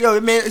 man. It's like, yo,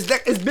 man,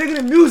 it's bigger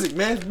than music,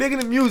 man. It's bigger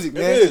than music,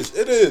 man.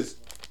 It is.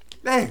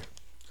 Damn.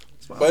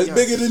 But it's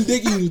bigger than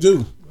Dick Eating,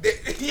 too.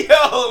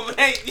 Yo,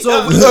 man.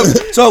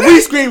 So if we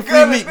scream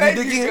free Meek, we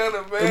dig in?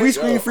 If If we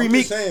scream free I'm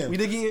Meek, just saying. we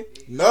dig in?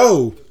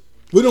 No.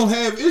 We don't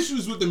have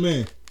issues with the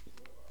man.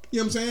 You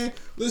know what I'm saying?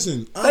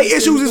 Listen. That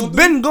issue has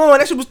been gone.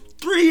 That shit was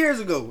 3 years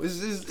ago.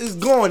 It's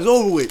gone. It's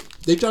over with.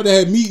 They tried to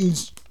have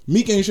meetings.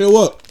 Meek ain't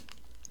show up.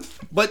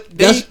 But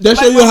that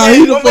show you how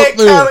he the fuck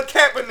there. Colin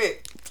Kaepernick.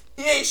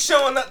 He ain't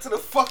showing up to the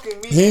fucking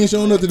meeting. He ain't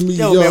showing up to the meeting.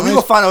 Yo, man, we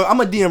gonna find out.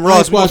 I'm a DM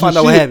Ross. We gonna find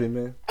out what happened,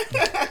 man.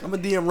 I'm a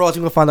DM Ross. We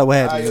gonna find out what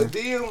happened. Alright,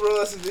 DM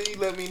Ross, and then you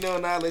let me know,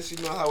 and I'll let you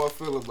know how I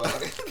feel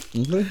about it.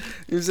 You know what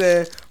I'm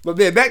saying? But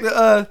man, back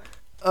to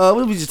what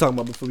were we just talking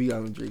about before we got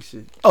on Drake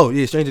shit? Oh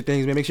yeah, Stranger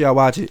Things, man. Make sure y'all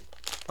watch it.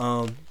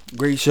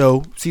 Great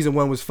show. Season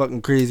 1 was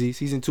fucking crazy.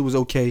 Season 2 was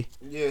okay.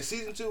 Yeah,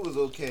 season 2 was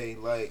okay.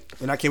 Like,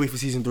 and I can't wait for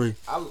season 3.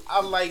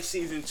 I like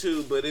season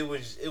 2, but it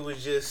was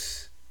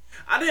just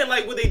I didn't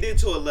like what they did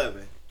to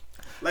 11.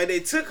 Like,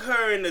 they took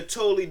her in a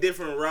totally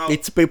different route.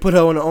 They put her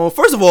on her own.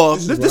 First of all,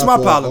 this is my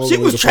problem. She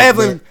was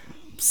traveling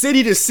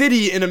city to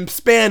city in a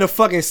span of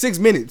fucking 6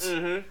 minutes.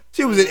 Mm-hmm.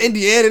 She was in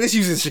Indiana, then she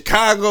was in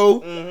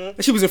Chicago,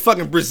 and she was in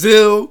fucking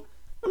Brazil.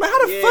 I'm like,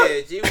 how the fuck?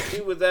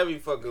 She was every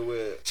fucking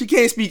where. She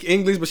can't speak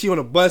English, but she on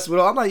a bus with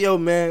her. I'm like, yo,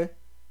 man.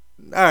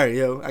 All right,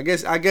 yo. I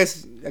guess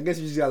you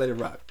just gotta let it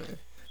rock, man.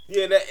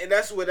 Yeah,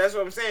 that's what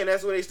I'm saying.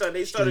 That's what they started.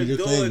 They started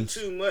doing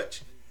too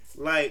much.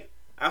 Like,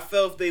 I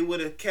felt if they would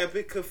have kept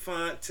it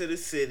confined to the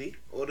city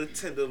or the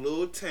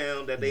little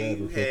town that they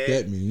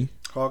had.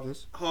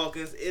 Hawkins,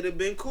 it'd have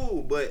been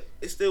cool, but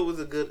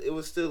it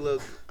was still a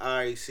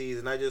alright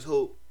season. I just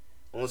hope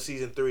on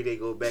season 3 they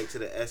go back to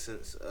the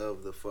essence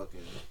of the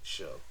fucking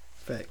show.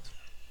 Facts.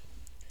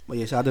 Well,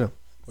 yeah, shout out to them.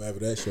 Whatever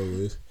that show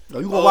is. Oh,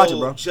 you gonna watch it,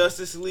 bro?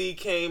 Justice League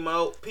came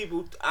out.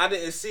 People, I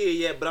didn't see it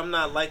yet, but I'm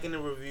not liking the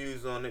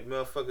reviews on it,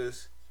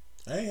 motherfuckers.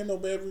 I ain't had no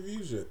bad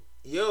reviews yet.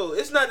 Yo,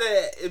 it's not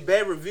that it's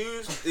bad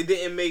reviews. It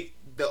didn't make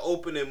the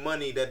opening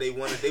money that they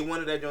wanted. They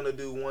wanted that joint to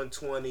do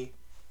 120.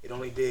 It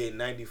only did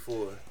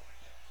 94.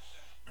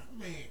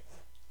 Man,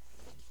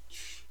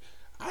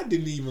 I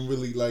didn't even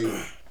really like.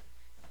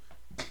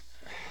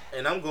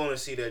 And I'm going to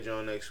see that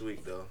joint next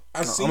week, though.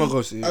 I'm gonna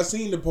go see it. I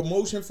seen the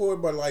promotion for it,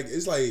 but like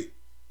it's like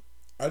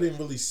I didn't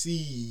really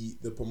see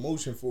the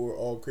promotion for it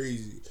all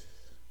crazy.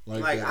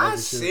 Like I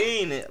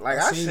seen it. Like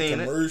I seen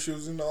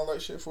commercials and all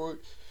that shit for it.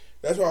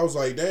 That's why I was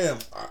like, damn.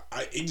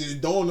 It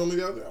just dawned on me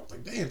the other day. I was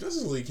like, damn,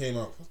 Justice League came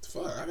out. What the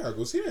fuck? I gotta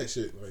go see that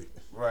shit. Like,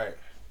 right.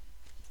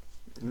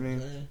 I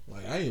mean,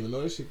 like I didn't even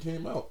know that shit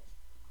came out.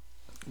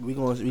 We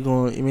going.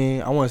 I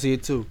mean, I want to see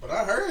it too. But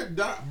I heard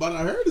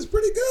it's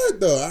pretty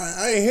good though.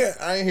 I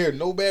ain't hear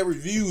no bad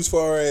reviews.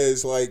 Far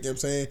as like, you know what I'm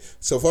saying,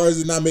 so far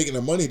as it not making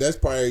the money, that's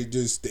probably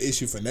just the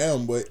issue for now.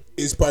 But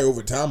it's probably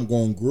over time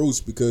going gross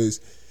because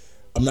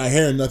I'm not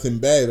hearing nothing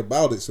bad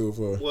about it so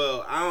far.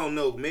 Well, I don't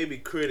know. Maybe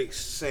critics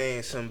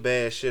saying some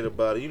bad shit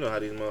about it. You know how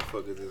these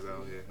motherfuckers is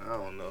out here. I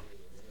don't know.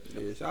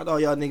 Yeah, shout out to all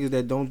y'all niggas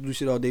that don't do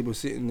shit all day but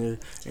sitting there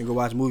and go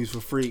watch movies for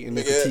free and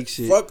they critique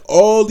shit. Fuck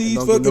all these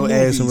fucking no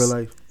movies. In real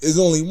life. There's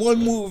only one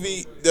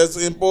movie that's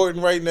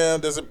important right now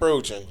that's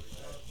approaching.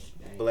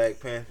 Black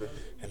Panther.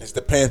 And it's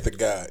the Panther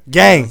God.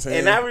 Gang. You know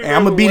and I remember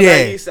I'm gonna be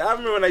there. I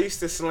remember when I used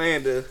to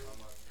slander.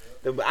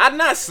 I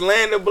not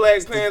slander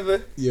Black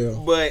Panther. Yeah.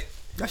 But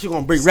that shit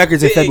gonna break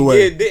records in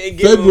February.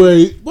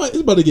 February? What?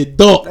 It's about to get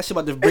dark. That shit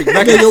about to break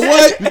records.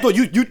 Nigga, what?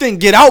 You think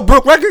Get Out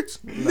broke records?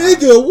 Nah.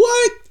 Nigga,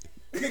 what?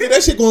 Nigga,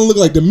 that shit gonna look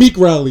like the Meek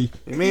rally.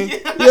 You mean?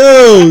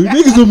 Yo,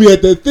 niggas gonna be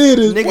at the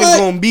theaters. Niggas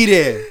gonna be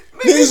there.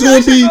 Niggas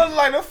gonna be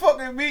like a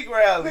fucking Meek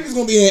rally. Niggas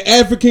gonna be in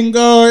African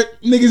guard.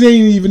 Niggas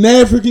ain't even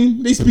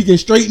African. They speaking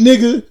straight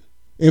nigga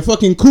and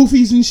fucking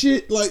koofies and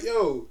shit. Like,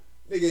 yo,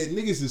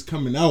 niggas is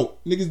coming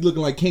out. Niggas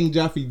looking like King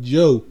Jaffe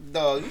Joe.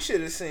 Dog, you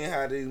should have seen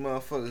how these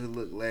motherfuckers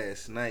looked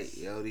last night,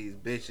 yo. These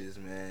bitches,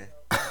 man.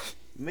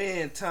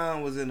 Me and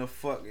Tom was in the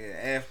fucking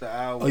after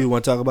hours. Oh, you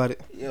want to talk about it?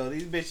 Yo,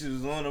 these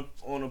bitches was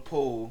on a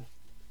pool.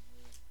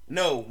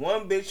 No,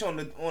 one bitch on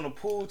the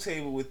pool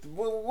table with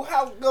go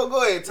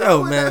ahead, Tom.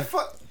 Yo, man.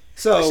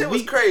 So that shit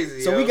was crazy.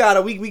 So yo.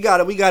 we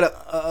got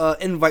a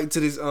invite to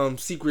this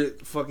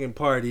secret fucking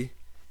party,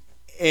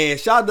 and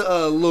shout out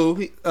to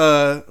Lou.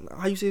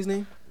 How you say his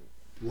name?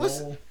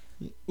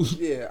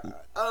 Yeah.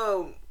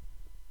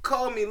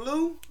 Call me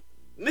Lou,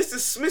 Mr.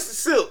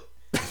 Silk.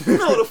 You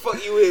know who the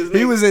fuck you is, nigga.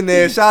 He was in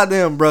there. Shout out to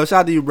him, bro. Shout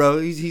out to you, bro.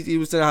 He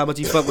was saying how much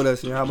he fuck with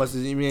us and how much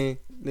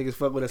niggas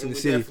fuck with us in the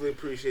city. Definitely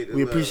appreciate it.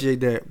 We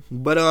appreciate that.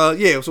 But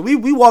yeah, so we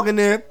walk in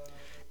there,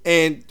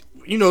 and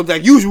you know,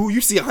 like usual, you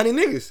see 100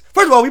 niggas.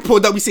 First of all, we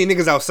pulled up, we see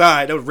niggas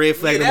outside. That was red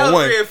flag number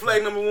one. Red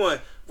flag number one.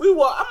 We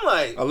walk. I'm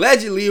like,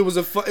 allegedly it was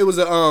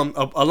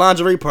a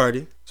lingerie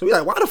party. So we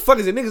like, why the fuck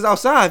is the niggas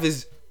outside? If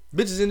it's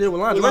bitches in there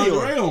with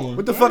lingerie on.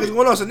 What the fuck is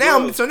going on? So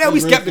now we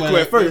skeptical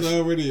at first. There's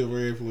already a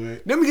red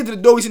flag. Then we get to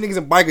the door, we see niggas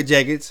in biker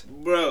jackets.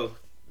 Bro,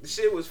 the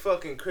shit was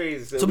fucking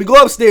crazy. So we go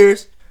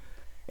upstairs.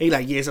 And he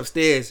like, yeah, it's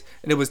upstairs.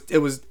 And it was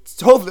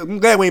hopefully, I'm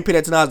glad we ain't paid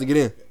that $10 to get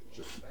in.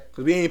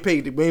 Cause we ain't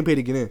paid to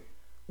get in.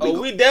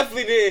 We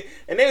definitely did.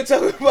 And they were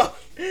talking about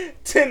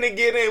 10 to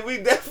get in. We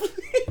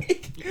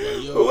definitely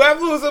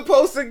whoever was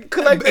supposed to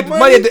collect the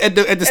money at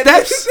the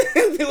steps,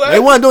 they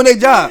weren't doing their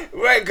job.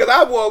 Right, cause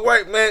I walked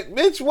right, man.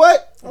 Bitch,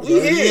 what? We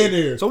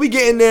here. So we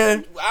get in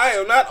there. I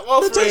am not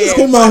offering. I just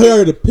came out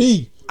here to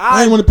pee.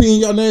 I ain't want to pee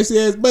in y'all nasty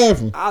ass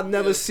bathroom. I've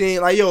never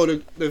seen like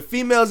the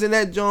females in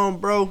that joint,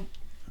 bro.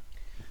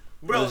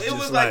 Bro, it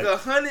was like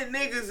 100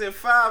 niggas and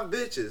 5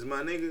 bitches,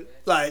 my nigga.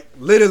 Like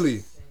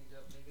literally.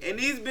 And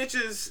these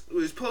bitches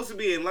was supposed to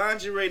be in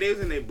lingerie. They was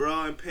in their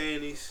bra and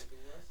panties.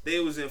 They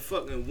was in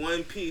fucking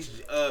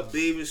one-piece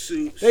bathing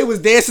suits. They was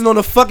dancing on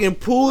the fucking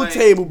pool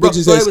table, bro.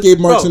 Bitches had skate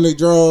marks in their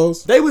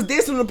drawers. They was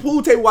dancing on the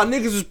pool table while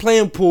niggas was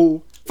playing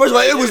pool. First of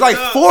all, it was like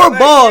 4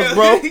 balls,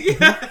 bro.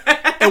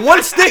 And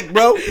 1 stick,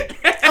 bro.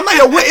 I'm like,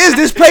 yo, what is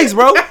this place,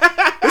 bro?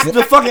 This is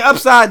the fucking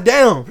upside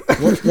down.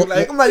 I'm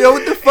like, yo,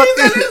 what the fuck is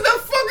this? The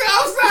fucking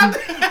upside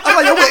down. I'm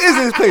like, yo, what is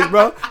this place,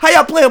 bro? How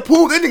y'all playing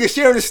pool? That nigga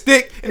sharing a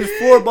stick and it's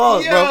 4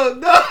 balls, bro. No.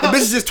 The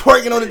bitches just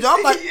twerking on the job.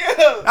 I'm like,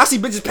 I see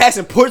bitches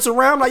passing ports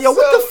around. I'm like, yo,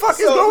 what the fuck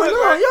is going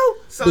on,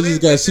 yo? So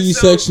bitches got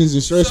C-sections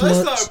and stretch marks.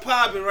 So it started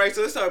popping, right?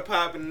 So it started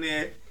popping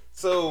there.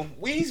 So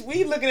we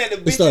looking at the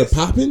bitches. It started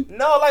popping?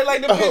 No,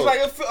 like the bitch,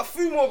 like a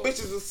few more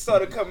bitches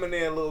started coming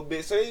in a little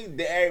bit. So these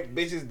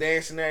bitches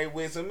dancing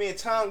everywhere. So me and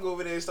Tom go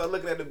over there and start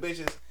looking at the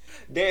bitches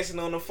dancing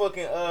on the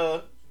fucking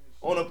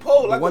on a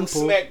pole. I go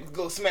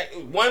smack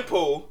one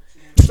pole.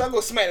 So I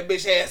go smack the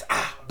bitch ass.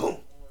 Boom.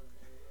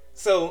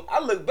 So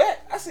I look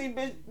back. I see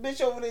bitch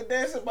over there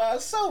dancing by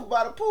herself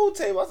by the pool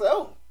table. I said,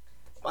 oh.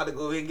 About to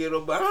go ahead and get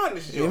up behind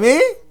this shit. You mean?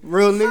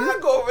 Real nigga? So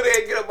I go over there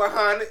and get up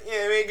behind it. You know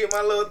what I mean? Get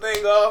my little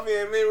thing off. You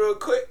know what I mean? Real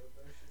quick.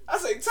 I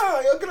say,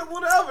 Tom, yo, get up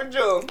on the other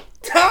joint.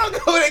 Tom go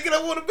over there, get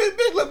up on the bitch.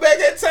 Bitch look back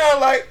at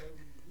Tom like,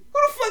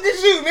 the fuck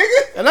is you,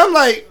 nigga? And I'm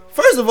like,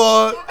 first of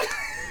all,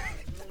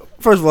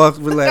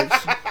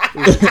 relax.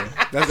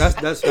 That's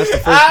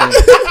the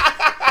first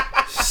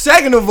thing.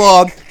 Second of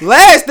all,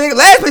 last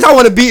place I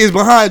want to be is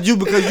behind you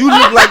because you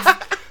look like,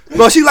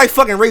 bro. She like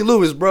fucking Ray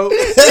Lewis, bro.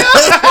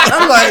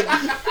 I'm like,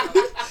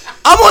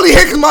 I'm only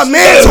here because my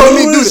man told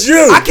me to do this.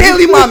 I can't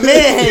leave my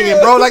man hanging,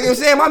 bro. Like you know what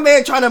I'm saying, my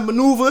man trying to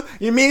maneuver. You know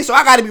what I mean? So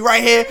I got to be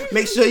right here,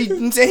 make sure you know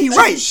what I'm saying he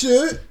right. Shit. You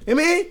know what I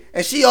mean?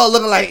 And she all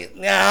looking like,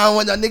 nah, I don't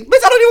want that nigga.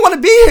 Bitch, I don't even want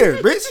to be here,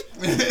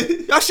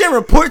 bitch. Y'all sharing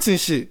reports and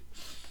shit.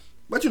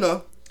 But you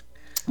know,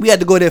 we had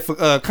to go there for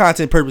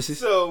content purposes.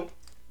 So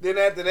then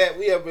after that,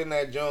 we up in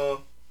that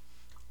joint.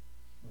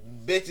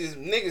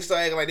 Niggas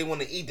start acting like they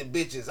want to eat the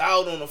bitches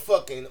out on the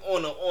fucking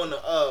on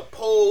the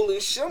pole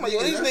and shit. I'm like,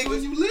 yo, these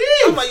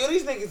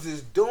niggas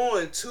is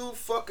doing too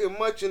fucking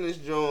much in this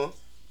joint.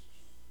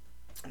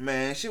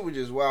 Man, shit was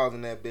just wild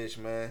in that bitch,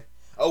 man.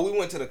 Oh, we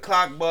went to the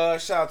Clock Bar.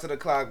 Shout out to the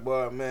Clock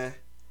Bar, man.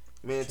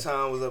 Me and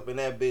Tom was up in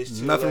that bitch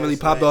too. Nothing really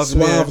popped off in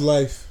there. Suave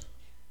life.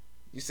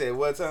 You said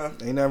what, Tom?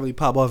 Ain't nothing really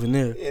pop off in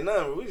there. Yeah,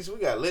 nothing. We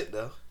got lit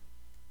though.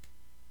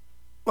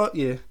 Well,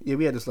 yeah,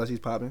 we had the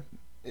slushies popping.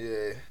 Yeah.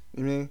 You know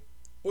what I mean?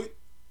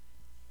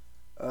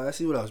 Let's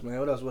see what else, man.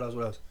 What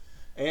else?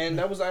 And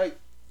that was like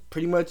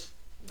pretty much.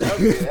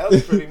 That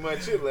was pretty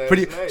much it last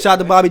night. Shout out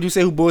to Bobby Duce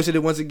who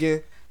bullshitted once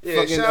again. Yeah,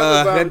 fucking, shout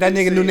out to Bobby that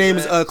nigga Duce, new name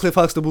man. is Cliff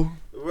Huxtable.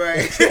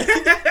 Right. He's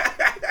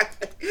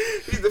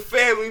the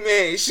family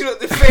man. Shoot up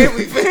the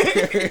family man. You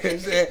know what I'm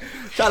saying?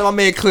 Shout out to my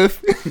man Cliff.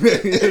 You know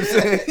what I'm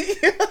saying?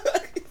 You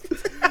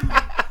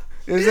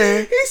know what I'm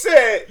saying? He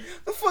said,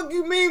 "The fuck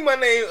you mean my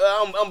name?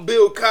 I'm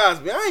Bill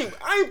Cosby. I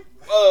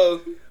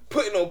ain't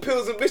putting no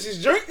pills in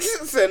bitches'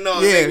 drinks." I said, "No,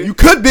 yeah, nigga. you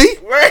could be,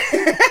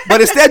 Right? But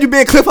instead you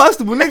being Cliff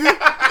Huxtable, nigga.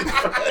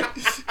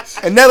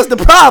 And that was the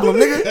problem,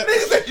 nigga. Nigga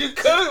said you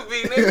could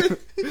be, nigga.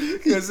 You know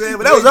what I'm saying?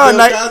 But that was our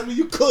night. Cosby,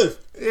 you Cliff.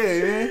 Yeah,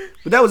 man.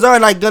 But that was our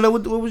night, Gunner.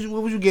 What was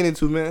you getting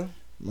into, man?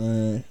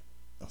 Man,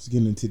 I was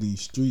getting into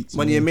these streets.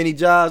 Money and many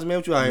jobs, man.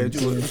 What you out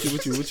here?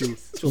 What you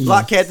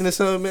block captain or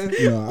something, man?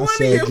 You know, I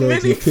sell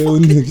drugs and kill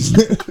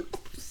niggas.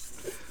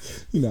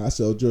 You know, I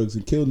sell drugs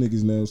and kill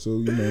niggas now, so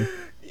you know.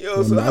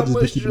 Yo, so how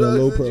much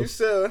drugs did you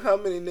sell and how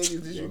many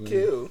niggas did you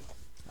kill?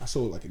 I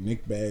sold like a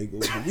Nick bag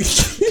over the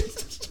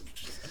weekend.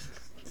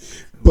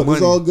 But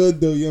it's all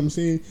good though, you know what I'm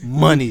saying?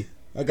 Money.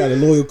 I got a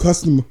loyal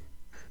customer.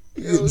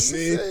 You know what I'm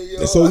saying?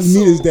 That's all you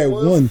need is that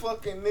one.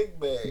 Fucking Nick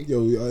bag.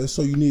 Yo, that's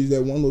all you need is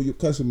that one loyal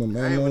customer,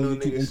 man. I know you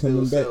keep them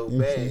coming back. You know what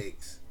I'm saying?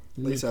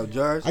 They sell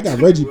jars. I got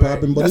Reggie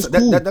popping, but it's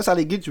cool. That's how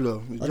they get you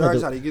though. Jars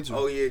is how they get you.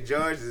 Oh yeah,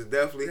 jars is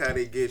definitely how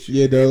they get you.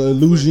 Yeah, the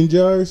illusion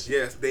jars.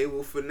 Yes, they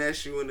will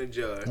finesse you in a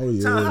jar. Oh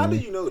yeah. Tom, how do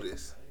you know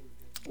this?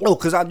 Oh,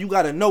 cause you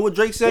gotta know what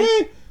Drake say.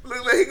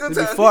 Look like he gonna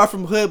be far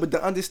from hood, but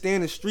to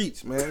understand the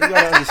streets, man. You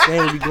gotta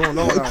understand what be going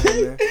on out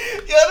here, man.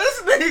 Yo,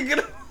 this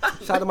nigga.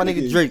 Shout out to my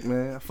nigga Drake,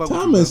 man. I fuck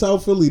Tom with in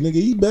South Philly, nigga.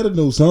 He better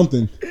know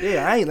something.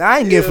 Yeah, I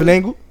ain't getting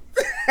finagle.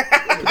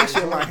 Put that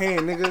shit in my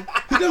hand, nigga.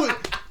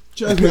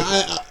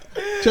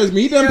 Trust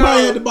me, he done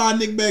probably had to buy a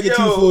Nick bag or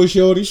two for a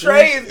shorty.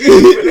 Trey is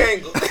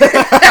getting finagle.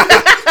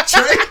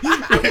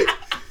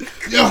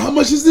 Yo, how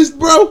much is this,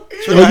 bro? Oh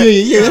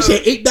yeah. That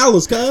shit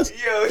 $8, cuz.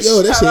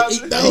 Yo, that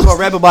shit $8. We gonna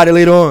rap about it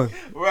later on.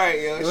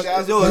 Right, yo. It's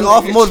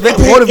all for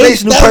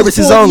motivational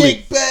purposes only.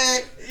 Nick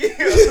bag.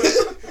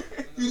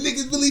 You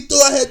niggas really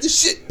thought I had the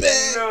shit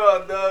bag.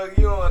 No, dog,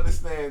 you don't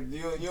understand.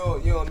 You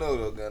don't know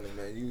though, Gunner,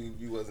 man.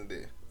 You wasn't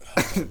there.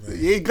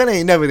 Yeah, Gunner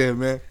ain't never there,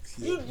 man.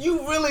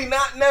 You really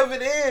not never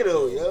there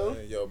though, yo.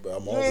 Yo, but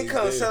I'm you always ain't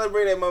come there.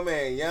 celebrate at my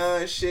man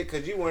Yon shit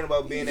because you weren't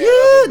about being there.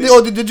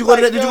 Yeah. Did you go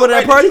to that? Did you go to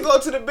that party? Did you go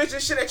to the bitch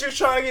and shit that you're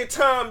trying to get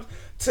Tom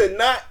to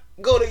not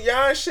go to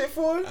Yon shit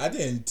for? I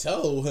didn't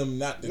tell him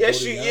not to. Yes,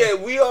 go to you. Yon. Yeah,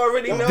 we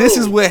already know. This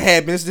is what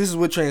happens. This is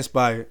what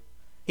transpired.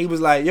 He was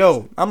like,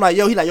 "Yo," I'm like,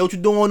 "Yo," he like, "Yo, what you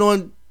doing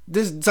on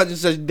this such and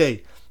such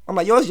day?" I'm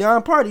like, "Yo, it's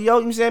Yon party, yo." You know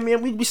what I'm saying,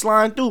 man? We be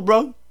sliding through,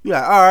 bro. You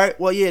like, all right?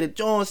 Well, yeah, the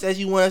John says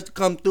you want us to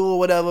come through or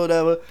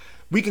whatever.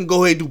 We can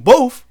go ahead and do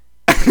both.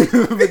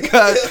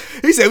 Because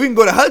he said we can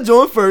go to her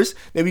joint first,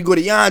 then we go to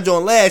Yon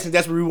joint last, and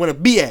that's where we want to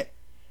be at.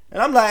 And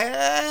I'm like, all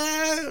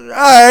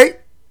right. You know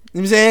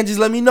what I'm saying? Just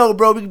let me know,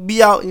 bro. We can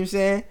be out. You know what I'm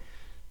saying?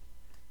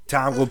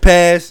 Time go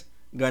past.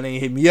 Gunna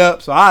ain't hit me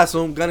up, so I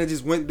assume Gunna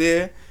just went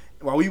there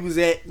while we was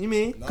at,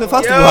 Cliff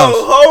Huxtable house.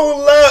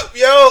 Hold up,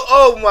 yo.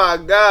 Oh my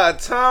God.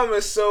 Tom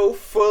is so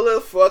full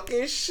of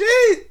fucking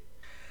shit.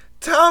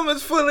 Tom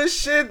is full of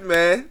shit,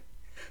 man.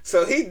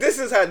 So that's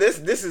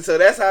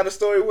how the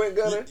story went,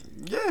 Gunna?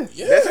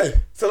 Yeah.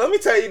 So let me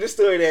tell you the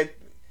story that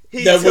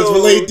was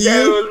relayed to you?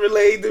 That was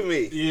relayed to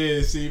me.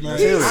 Yeah, see, man.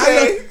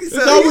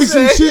 There's always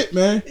some shit,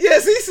 man.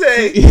 Yes, he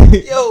said,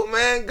 yo,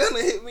 man, Gunna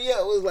hit me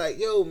up. Was like,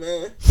 yo,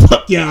 man.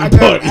 Fuck yeah, I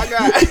got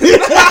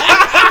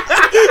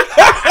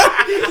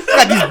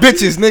these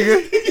bitches,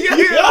 nigga.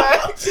 These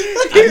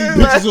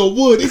bitches on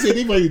wood. They said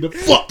they ready to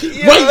fuck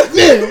right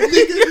now,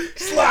 nigga.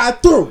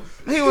 Slide through.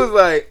 He was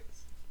like,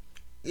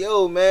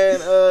 yo,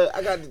 man,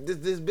 I got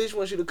this bitch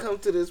wants you to come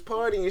to this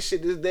party and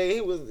shit this day.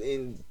 He was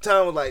in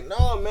Tom was like,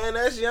 no, man,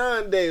 that's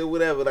Yon Day or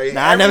whatever. Like,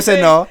 nah, I never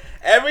said no.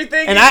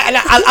 Everything, and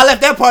I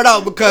left that part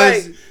out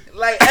because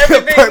like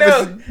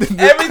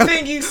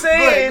everything you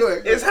saying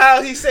is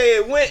how he say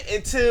it went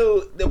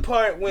until the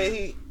part when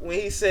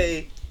he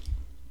say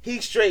he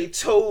straight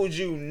told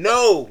you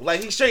no,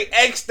 like he straight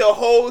X'd the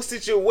whole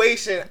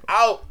situation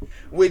out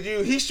with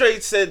you. He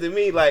straight said to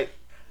me like,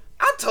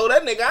 I told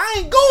that nigga I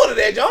ain't going to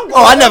that, John.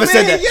 I never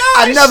said that.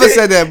 I never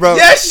said that, bro.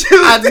 Yes, you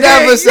I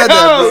never said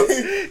that, bro.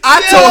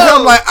 I told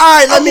him like, all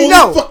right, let me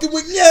know. Fucking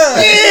with Yon.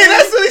 Yeah,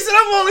 that's what he said.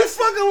 I'm only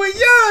fucking with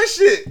Yon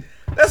shit.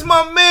 That's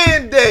my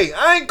man day.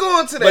 I ain't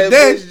going to that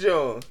bitch,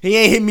 John. He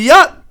ain't hit me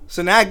up.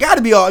 So now I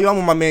gotta be all I'm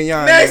with my man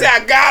Yon. Now he said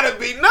I gotta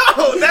be.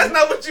 No, that's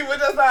not what you.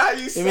 That's not how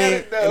you said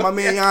it though. And my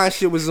man Yon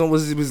shit was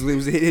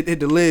hit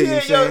the lid.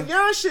 Yeah, you know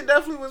Yon shit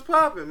definitely was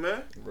popping,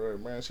 man. Bro,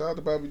 man, shout out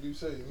to Bobby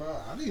Ducey. Nah,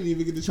 I didn't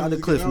even get the shout out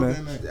to Cliff,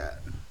 man.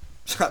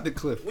 Shout out to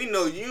Cliff. We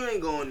know you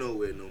ain't going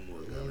nowhere no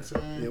more. You know what I'm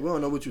saying? Yeah, we don't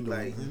know what you doing,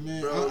 like,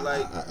 man. Bro,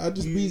 I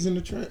just bees in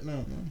the trap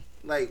now, man.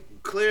 Like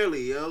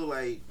clearly, yo,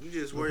 like you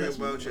just worry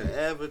about your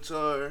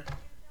avatar,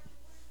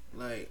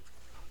 like.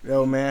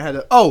 Yo, man, I had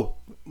to.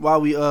 While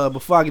we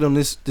before I get on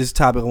this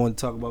topic, I want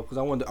to talk about because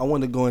I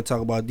wanted to go and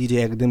talk about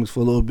DJ Academics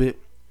for a little bit.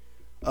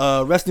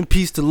 Rest in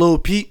peace to Lil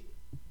Peep.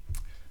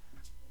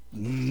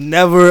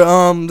 Never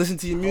listen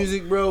to your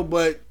music, bro,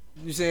 but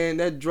you saying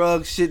that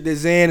drug shit, the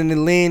Xan and the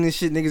lean and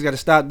shit, niggas got to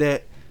stop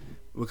that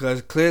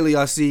because clearly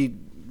I see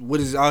what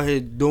is out here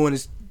doing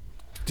is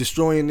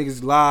destroying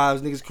niggas'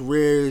 lives, niggas'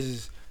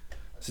 careers.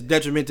 It's a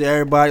detriment to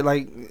everybody.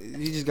 Like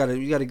you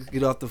gotta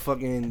get off the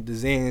fucking the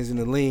Xans and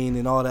the lean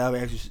and all that other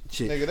extra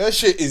shit. Nigga, that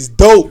shit is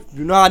dope.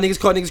 You know how niggas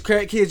call niggas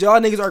crack kids?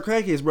 Y'all niggas are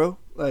crack kids, bro.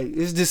 Like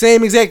it's the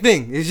same exact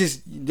thing. It's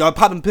just y'all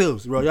popping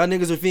pills, bro. Y'all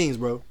niggas are fiends,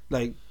 bro.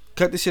 Like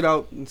cut this shit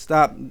out and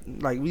stop.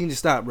 Like we need to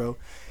stop, bro.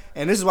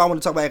 And this is why I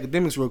want to talk about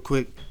academics real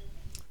quick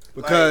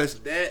because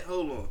like that.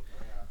 Hold on,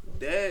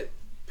 that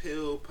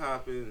pill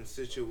popping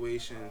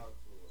situation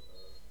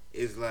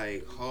is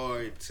like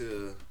hard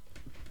to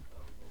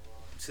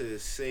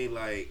say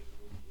like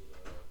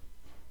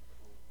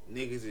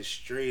niggas is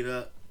straight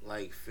up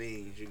like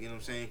fiends, you get what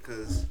I'm saying?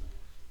 Cause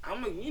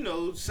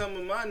some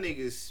of my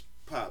niggas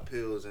pop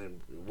pills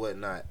and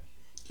whatnot,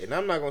 and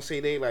I'm not gonna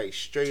say they like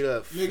straight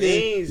up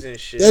fiends and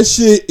shit. That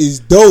shit is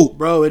dope,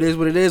 bro. It is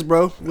what it is,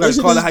 bro. You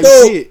gotta call it how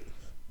dope. You see it,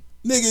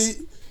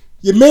 nigga.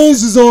 Your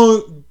man's is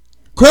on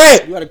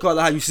crack. You gotta call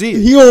it how you see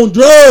it. He on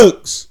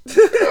drugs.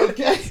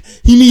 Okay,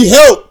 he need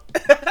help.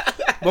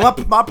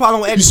 But my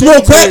problem with you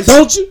smoke crack,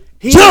 don't you?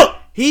 Jump.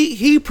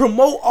 He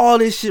promote all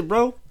this shit,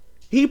 bro.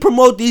 He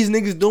promote these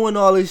niggas doing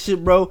all this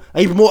shit, bro.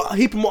 He promote.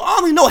 I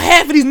only know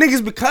half of these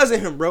niggas because of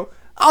him, bro.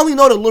 I only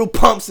know the little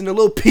pumps and the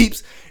little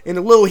peeps and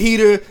the little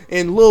heater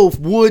and the little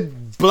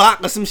wood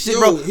block or some shit,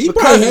 bro. He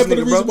probably half of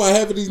the reason why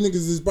half of these niggas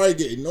is probably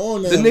getting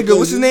on that. The nigga,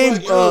 what's his name?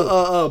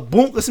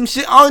 Boonk or some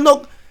shit. I only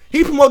know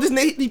he promote this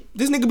nigga.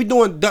 This nigga be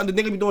doing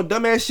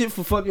dumbass shit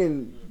for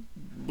fucking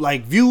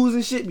like views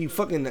and shit. Be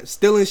fucking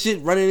stealing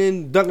shit, running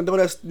in Dunkin'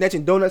 Donuts,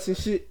 snatching donuts and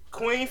shit.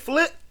 Queen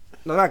Flip.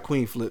 No, not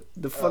Queen Flip.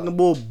 The fucking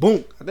bull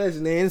Boonk. That's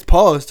his name. It's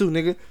pause too,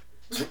 nigga.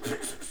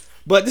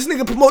 But this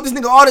nigga promote this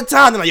nigga all the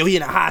time. They're like, yo, he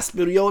in the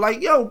hospital, yo.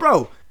 Like, yo,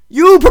 bro,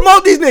 you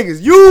promote these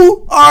niggas.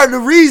 You are the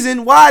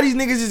reason why these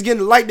niggas is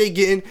getting the light they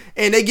getting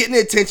and they getting the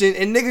attention.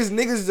 And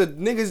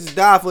niggas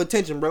die for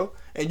attention, bro.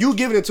 And you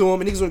giving it to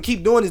them, and niggas gonna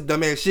keep doing this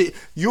dumbass shit.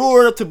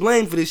 You're to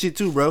blame for this shit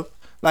too, bro.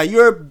 Like,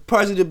 you're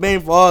partially to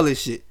blame for all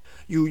this shit.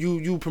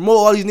 You promote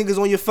all these niggas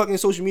on your fucking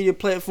social media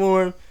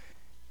platform,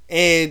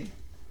 and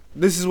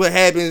this is what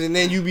happens, and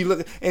then you be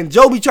looking, and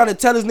Joe be trying to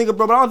tell this nigga,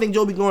 bro, but I don't think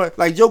Joe be going,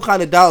 like, Joe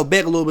kind of dialed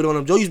back a little bit on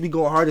him. Joe used to be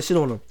going hard as shit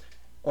on him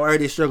on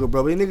Everyday Struggle,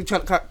 bro, but the nigga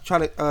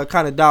trying to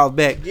kind of dial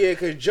back. Yeah,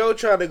 because Joe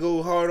tried to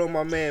go hard on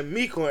my man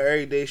Meek on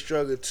Everyday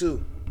Struggle,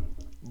 too.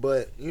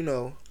 But, you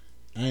know.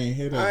 I ain't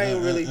hear that.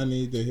 I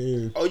need to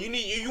hear. Oh,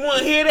 you want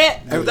to hear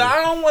that?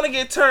 I don't want to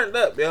get turned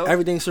up, yo.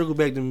 Everything circle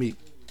back to Meek.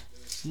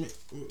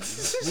 What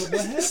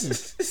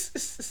happened?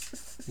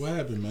 What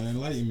happened, man?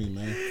 Enlighten me,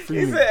 man.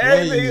 He said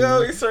everything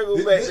always circle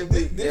back to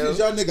me. This is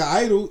y'all nigga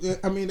idol.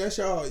 I mean, that's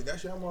y'all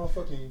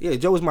motherfucking. Yeah,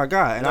 Joe is my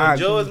guy, and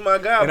Joe is my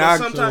guy. But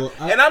sometimes,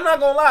 and I'm not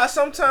gonna lie,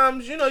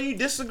 sometimes you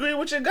disagree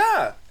with your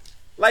guy.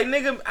 Like,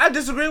 nigga, I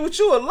disagree with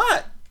you a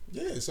lot.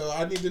 Yeah, so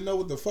I need to know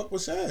what the fuck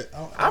was said.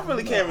 I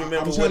really can't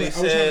remember what he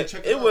said.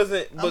 It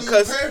wasn't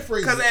because at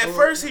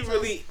first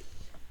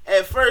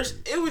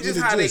it was just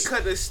how they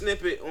cut the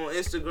snippet on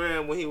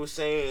Instagram when he was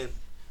saying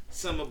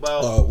something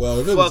about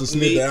if it was a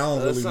snippet, I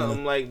don't or really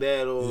something know. like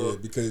that, or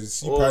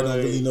because you probably don't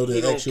really know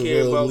the actual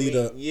real lead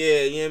up.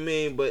 Yeah, you know what I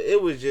mean. But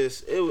it was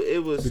just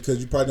it was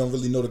because you probably don't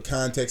really know the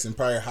context and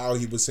probably how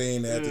he was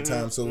saying that at the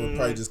time, so it would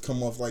probably just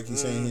come off like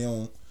he's saying he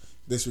don't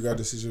disregard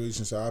the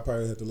situation. So I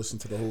probably have to listen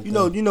to the whole thing.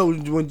 You know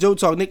when Joe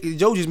talk,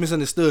 Joe just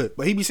misunderstood,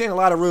 but he be saying a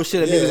lot of real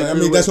shit. I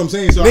mean that's what I'm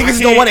saying. So niggas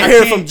don't want to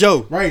hear from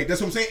Joe, right?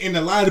 That's what I'm saying. And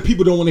a lot of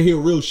people don't want to hear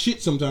real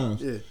shit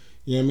sometimes. Yeah.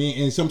 You know what I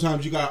mean? And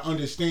sometimes you gotta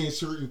understand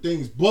certain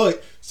things,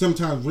 but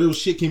sometimes real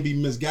shit can be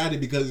misguided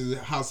because of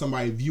how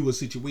somebody view a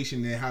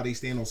situation and how they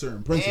stand on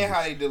certain principles. And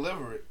how they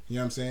deliver it. You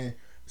know what I'm saying?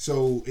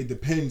 So it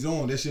depends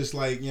on. That's just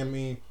like, you know what I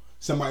mean?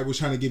 Somebody was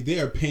trying to give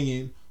their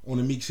opinion on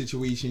the Meek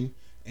situation.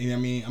 And I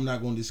mean, I'm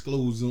not going to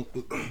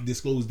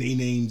disclose their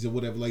names or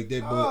whatever like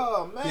that. But,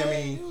 oh, man. You know what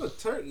I mean? You a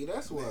turkey.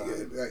 That's why.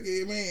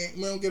 Man,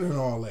 we don't get into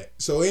all that.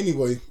 So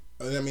anyway,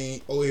 I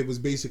mean, it was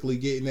basically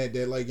getting at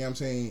that, like, you know what I'm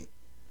saying?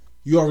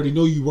 You already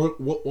know you weren't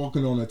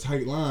walking on a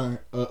tight line,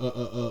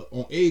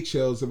 on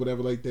eggshells or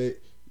whatever like that.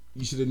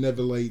 You should have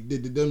never like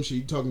did the dumb shit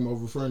you talking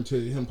about, referring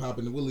to him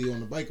popping the willy on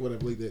the bike or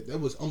whatever like that. That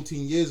was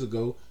umpteen years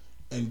ago,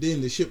 and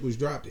then the shit was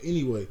dropped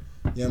anyway. You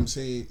know what I'm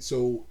saying?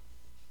 So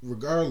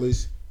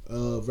regardless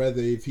of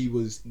whether if he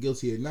was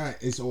guilty or not,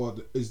 it's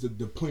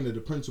the point of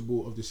the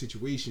principle of the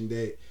situation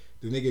that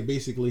the nigga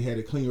basically had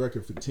a clean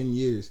record for 10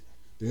 years.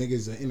 The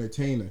nigga's an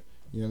entertainer.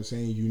 You know what I'm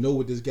saying? You know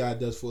what this guy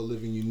does for a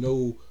living. You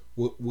know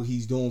what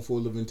he's doing for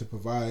a living to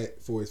provide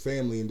for his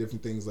family and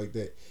different things like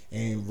that.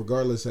 And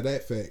regardless of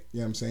that fact, you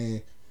know what I'm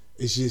saying,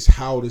 it's just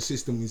how the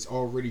system is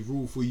already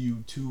ruled for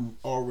you to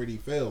already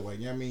fail. Like,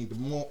 you know what I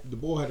mean, the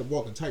boy had to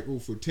walk a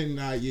tightrope for 10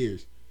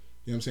 years.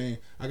 You know what I'm saying?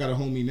 I got a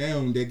homie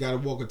now that got to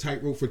walk a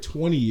tightrope for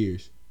 20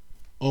 years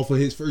off of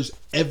his first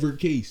ever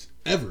case.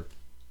 Ever.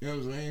 You know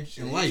what I'm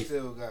saying? In life.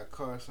 Still got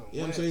Carson Wentz.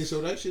 You know what I'm saying?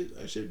 So that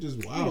shit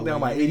just wild. Down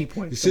by 80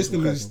 points.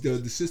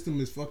 The system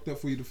is fucked up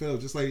for you to fail.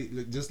 Just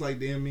like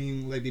they, I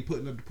mean, like they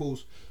putting up the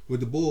post with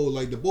the bull.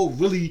 Like the bull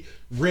really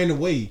ran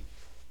away,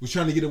 was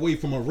trying to get away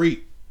from a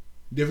rape,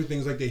 different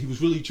things like that. He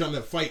was really trying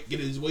to fight,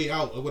 get his way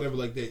out or whatever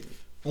like that.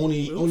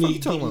 Only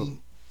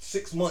getting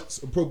 6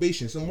 months of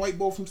probation. Some white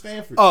boy from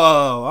Stanford.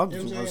 Oh, I'm you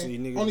know just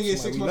saying. Only get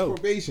 6 months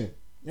probation. You know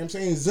what I'm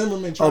saying?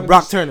 Zimmerman.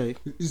 Brock Turner.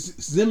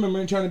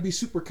 Zimmerman trying to be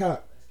super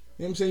cop.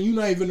 You know what I'm saying? You're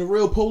not even the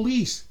real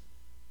police.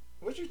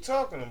 What you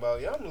talking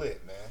about? Y'all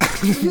lit, man.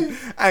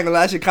 I ain't gonna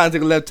lie, I should kind of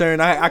take a left turn.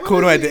 I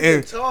caught him at the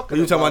end. Talking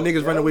You talking about about,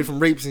 niggas running away from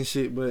rapes and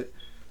shit, but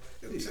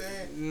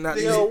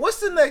yo, what's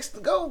the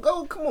next? Go,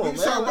 come on, We man.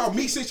 talking about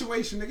Meek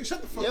situation, nigga.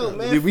 Shut the fuck up.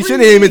 Man, we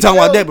shouldn't even been talking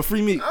about that, but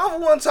free Meek. I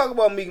don't want to talk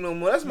about Meek no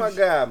more. That's my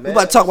guy, man. We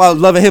about to talk about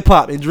Love and Hip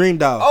Hop and Dream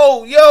Doll.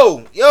 Oh,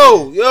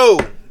 yo.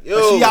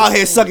 She out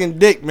here sucking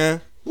dick, man.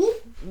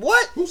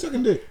 What? Who's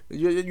sucking dick?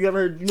 You ever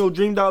heard? You know what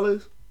Dream Doll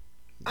is?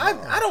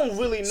 I don't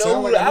really know.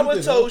 Sound like I I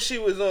was told she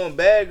was on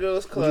Bad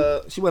Girls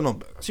Club. She was on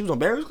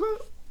Bad Girls Club.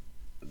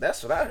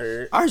 That's what I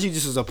heard. I heard she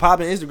just was a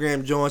popping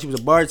Instagram joint. She was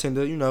a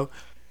bartender, you know.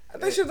 I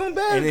think she was on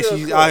Bad And then Girls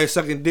she's Club. out here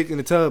sucking dick in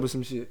the tub or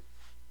some shit.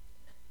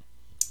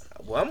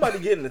 Well, I'm about to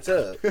get in the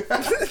tub.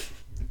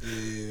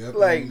 Yeah,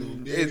 Like,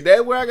 is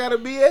that where I gotta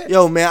be at?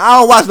 Yo, man, I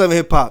don't watch Love and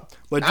Hip Hop,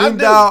 but I Dream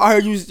do. Doll, I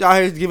heard you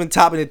out here giving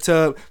top in the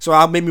tub, so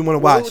I made me want to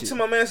watch it. To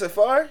my man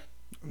Safari?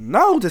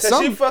 No, to Cause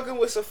some. she fucking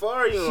with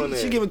Safari on there.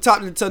 She giving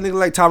top to the nigga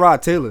like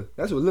Tyrod Taylor.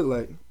 That's what it looked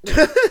like.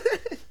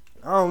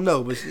 I don't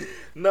know, but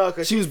no,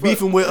 cause she was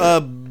beefing with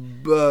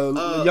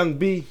Young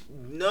B.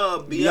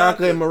 No,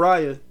 Bianca and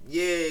Mariah.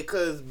 Yeah,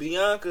 cause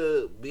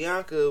Bianca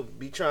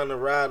be trying to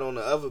ride on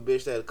the other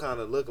bitch that kind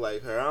of look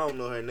like her. I don't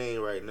know her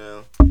name right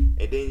now.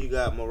 And then you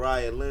got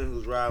Mariah Lynn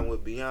who's riding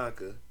with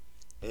Bianca,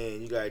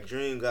 and you got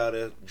Dream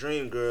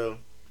Girl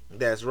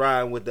that's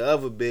riding with the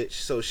other bitch.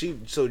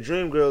 So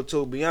Dream Girl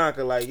told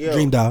Bianca like, yo,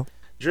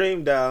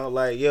 Dream Doll,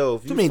 like, yo,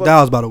 if Too many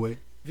dolls, by the way.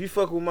 If you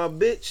fuck with my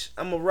bitch,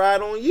 I'ma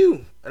ride on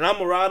you, and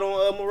I'ma ride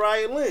on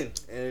Mariah Lynn,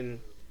 and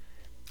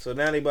so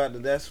now they about to.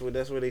 That's where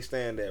they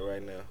stand at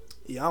right now.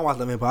 Yeah, I don't watch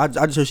Love and Hip Hop.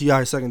 I just heard she out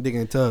here sucking dick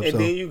in the tub. And so.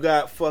 then you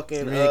got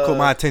fucking. Man, caught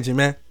my attention,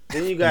 man.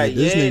 Then you got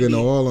this Yandy. nigga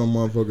know all them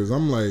motherfuckers.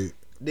 I'm like.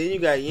 Then you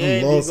got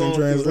Yandy going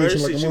through her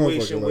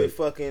situation with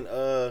fucking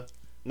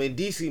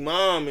Mendici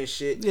mom and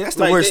shit. Yeah, that's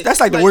the worst.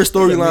 That's like the worst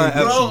storyline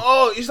ever.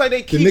 Bro, it's like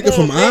they keep the nigga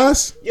from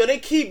Oz. Yo, they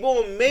keep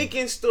on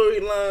making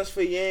storylines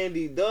for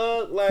Yandy,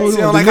 dog. Like, you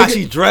know, like how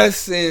she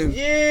dressed and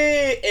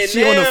and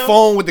she now, on the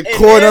phone with the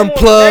cord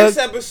unplugged.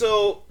 On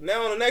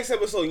the next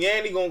episode,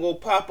 Yandy gonna go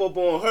pop up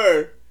on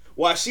her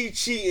while she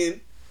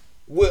cheating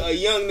with a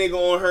young nigga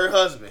on her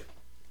husband.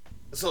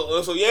 So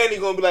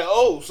Yandy gonna be like,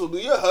 oh, so do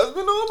your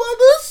husband know about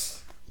this?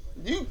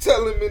 You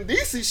telling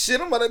Mendici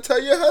shit, I'm about to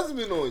tell your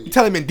husband on you. You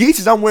telling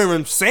Mendici I'm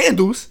wearing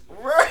sandals.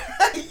 Right.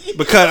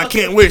 Because I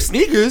can't wear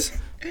sneakers.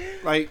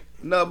 Like,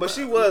 no, but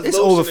she was. It's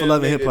over for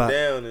Love and Hip Hop.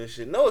 Down and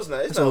shit. No, it's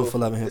not. It's not over for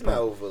Love and Hip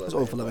Hop. It's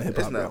over for Love and Hip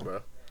Hop. It's not,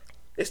 bro.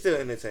 It's still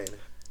entertaining.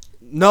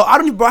 No, I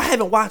don't even, bro. I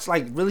haven't watched,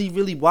 like,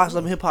 really watched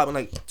Love and Hip Hop in,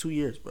 like, 2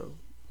 years, bro.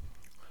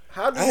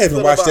 I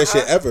haven't watched that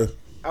shit ever.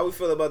 How we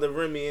feel about the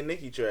Remy and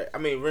Nicki track? I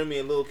mean, Remy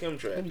and Lil Kim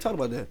track. Let me talk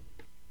about that.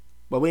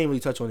 But we ain't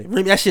really touch on it.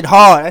 Remy, that shit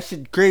hard. That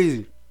shit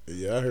crazy.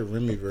 Yeah, I heard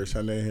Remy verse.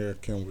 I didn't hear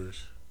Kim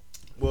verse.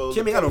 Well,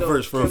 Kim ain't got no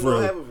verse for Kim real.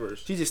 don't have a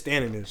verse. She just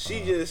standing there.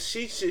 She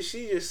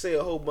just say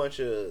a whole bunch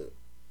of.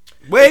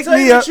 Wake to tell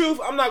me you up. the truth,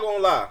 I'm not gonna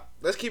lie.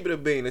 Let's keep it a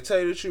bean. To tell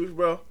you the truth,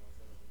 bro,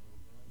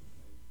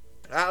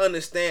 I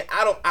understand.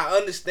 I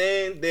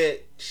understand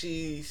that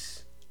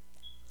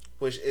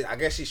I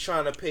guess she's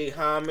trying to pay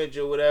homage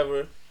or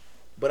whatever.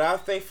 But I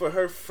think for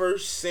her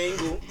first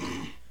single,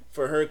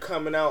 for her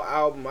coming out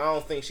album, I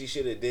don't think she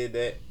should have did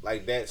that,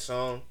 like that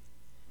song.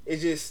 It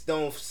just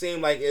don't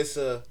seem like it's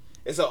a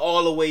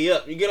all the way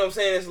up. You get what I'm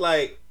saying? It's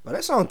like, but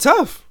that song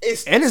tough.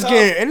 It's getting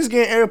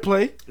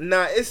airplay.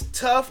 Nah, it's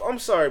tough. I'm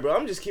sorry, bro.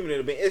 I'm just keeping it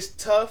a bit. It's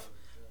tough,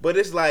 but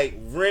it's like,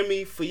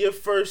 Remy, for your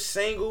first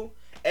single,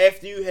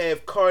 after you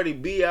have Cardi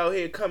B out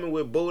here coming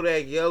with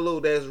Bodak Yellow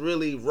that's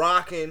really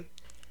rocking,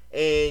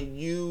 and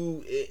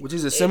which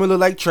is a similar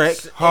like track,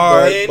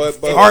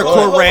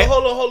 hardcore rap.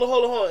 Hold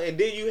on. And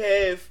then you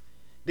have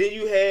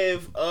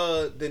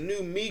the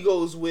new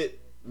Migos with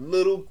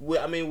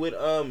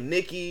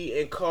Nicki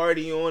and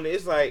Cardi on it.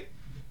 It's like,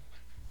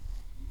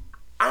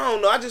 I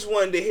don't know. I just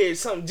wanted to hear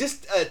something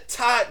just a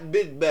tad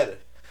bit better.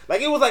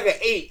 Like, it was like an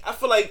 8. I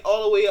feel like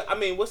all the way up. I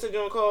mean, what's the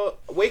joint called?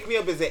 Wake Me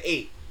Up is an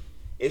 8.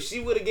 If she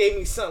would have gave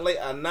me something like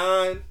a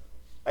 9,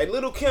 like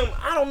Lil' Kim,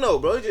 I don't know,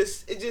 bro. It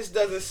just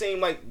doesn't seem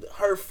like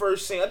her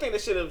first single. I think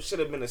that should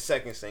have been a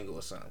second single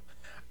or something.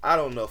 I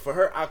don't know. For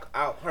her, her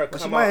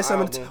come out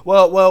album.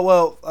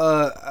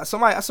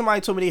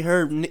 Somebody told me they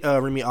heard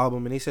Remy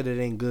album and they said it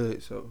ain't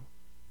good. So,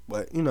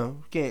 but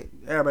can't.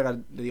 Everybody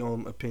got their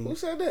own opinion. Who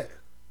said that?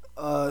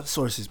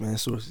 Sources, man.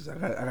 Sources. I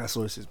got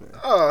sources, man.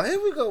 Oh,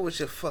 here we go with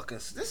your fucking.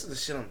 This is the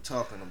shit I'm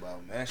talking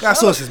about, man. Got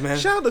sources, man.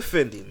 Shout out to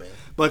Fendi, man.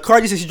 But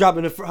Cardi said she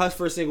dropping her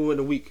first single in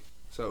a week.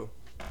 So.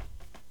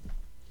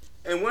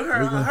 And when her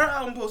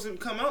album supposed to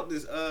come out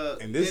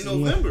in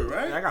November,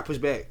 right? I got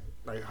pushed back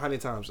like 100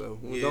 times. So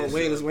we ain't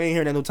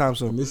hearing that no time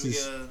soon.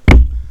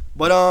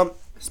 But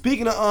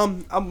speaking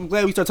of I'm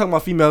glad we started talking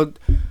about female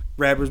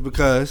rappers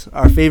because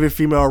our favorite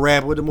female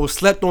rapper, the most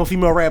slept on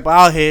female rapper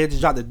out here,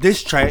 just dropped a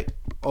diss track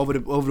over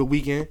the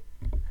weekend.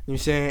 You know what I'm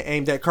saying?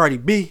 Aimed at Cardi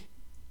B.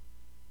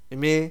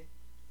 And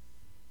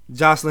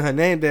Jocelyn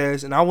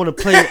Hernandez, and I want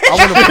to play. What?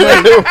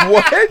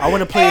 I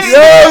want to play. You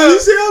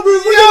see how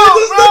we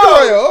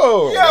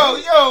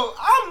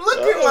I'm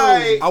looking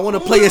like. I want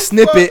to play a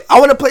snippet. I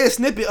want to play a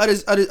snippet of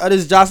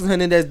this Jocelyn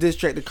Hernandez diss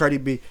track to Cardi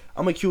B.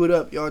 I'm gonna cue it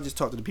up. Y'all just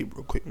talk to the people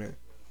real quick, man.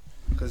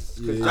 Because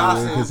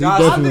Jocelyn,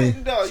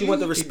 she want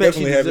the respect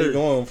she deserves.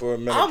 Going for a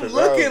minute. I'm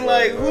looking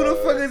like, who the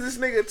fuck is this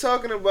nigga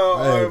talking about?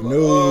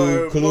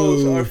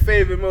 Our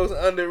favorite, most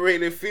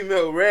underrated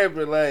female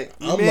rapper. Like,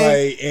 I'm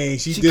like,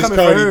 and she dissed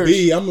Cardi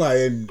B. I'm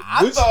like,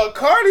 I thought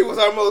Cardi was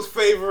our most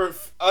favorite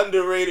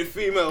underrated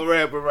female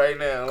rapper right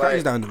now.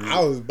 Cardi's not underrated.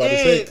 I was about to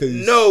say,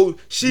 because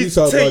she's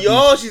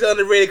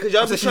underrated because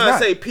y'all be trying to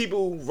say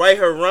people write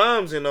her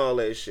rhymes and all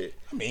that shit.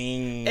 I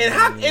mean,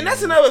 and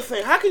that's another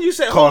thing. How can you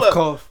say hold up?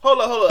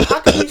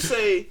 How can you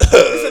say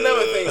that's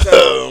another thing?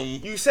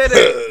 You said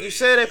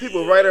that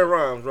people write her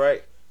rhymes,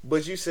 right?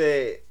 But you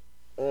said,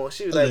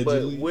 she was like,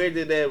 but where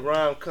did that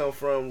rhyme come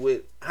from?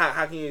 With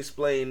how can you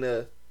explain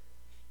the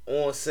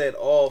onset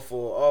off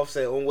or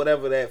offset on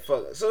whatever that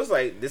fuck? So it's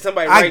like, did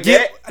somebody write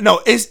that?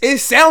 No, it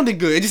sounded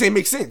good. It just ain't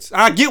make sense.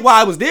 I get why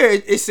I was there.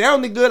 It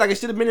sounded good, like it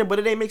should have been there, but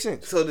it ain't make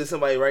sense. So did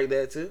somebody write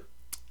that too?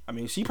 I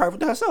mean, she probably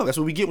put that herself. That's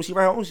what we get when she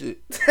write her own shit.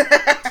 Yeah,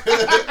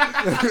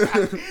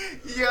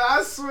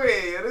 I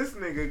swear, this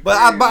nigga. But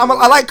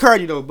I like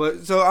Cardi though.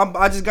 But so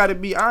I just gotta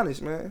be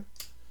honest, man.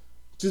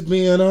 Just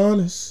being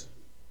honest.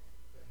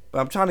 But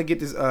I'm trying to get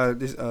this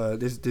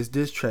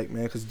track,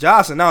 man, because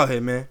Jocelyn out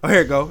here, man. Oh,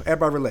 here it go.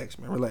 Everybody relax,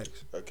 man. Relax.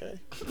 Okay.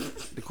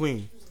 The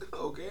queen.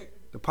 Okay.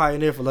 The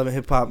pioneer for loving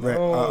hip hop rap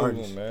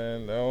artists.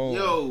 Man, no.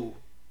 Yo,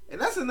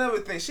 and that's another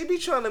thing. She be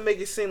trying to make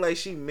it seem like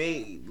she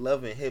made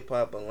loving hip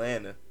hop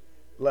Atlanta.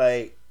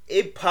 Like,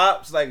 it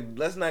pops. Like,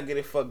 let's not get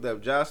it fucked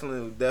up.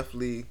 Jocelyn was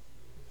definitely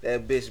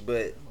that bitch,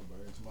 but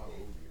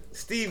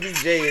Stevie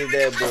J is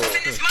that boy.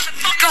 You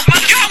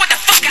know what the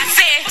fuck I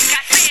said?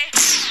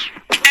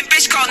 And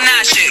bitch called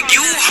Nasha. You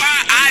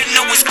heard, I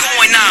know what's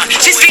going on.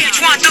 She's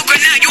VH1 through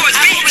now yours,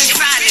 bitch.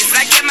 Silence,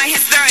 I get my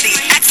hands dirty.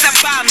 Ask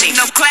about me.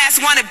 No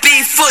class, wanna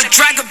be foot,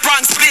 drag a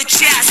Bronx,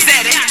 bitch. Yeah, I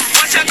said it.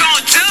 What you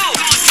gonna do?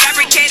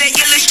 Fabricated,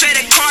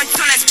 illustrated,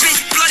 cartoon, that's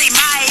bitch, bloody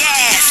my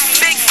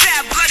ass. Big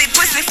fat, bloody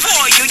pussy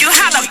for you. You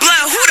holla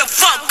blood, who the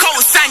fuck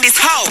co-signed this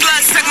hoe?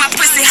 Blood suck my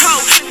pussy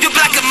hoe. You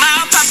black a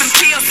mile, poppin'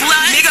 pills,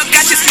 blood. Nigga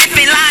got you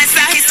sniffing lines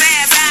out his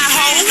ass, I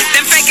hoe.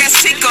 Them fake ass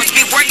chicos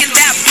be working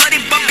that bloody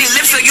bumpy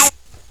lips, so you.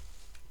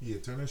 Yeah,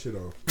 turn that shit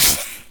off.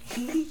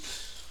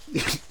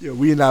 Yo,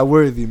 we are not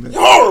worthy, man.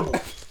 You're horrible.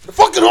 You're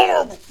fucking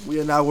horrible. We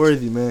are not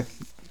worthy, man.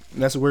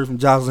 And that's a word from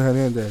Jocelyn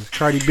Hernandez.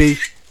 Cardi B,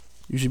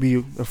 you should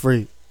be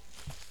afraid.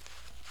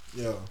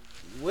 Yeah.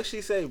 What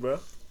she say, bro?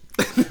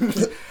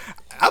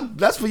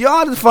 That's for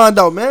y'all to find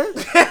out, man.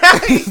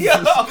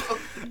 Yo.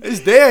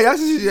 It's there.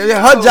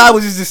 Her job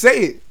was just to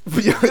say it.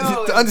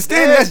 To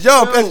understand that's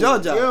your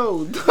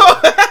job.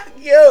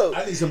 Yo.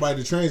 I need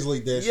somebody to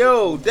translate that shit.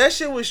 Yo, that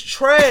shit was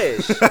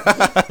trash.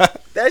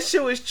 That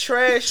shit was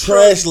trash.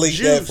 Translate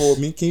that for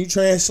me. Can you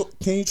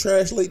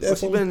translate that for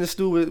she me? been in the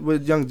stew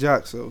with Young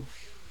Jock, so.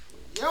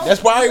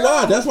 That's why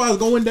That's why it's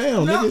going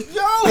down, nigga.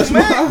 Yo,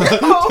 man.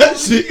 That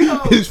shit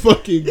is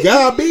fucking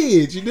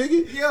garbage, you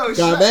nigga.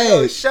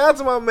 Yo, shout out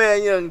to my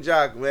man Young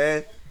Jock,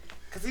 man.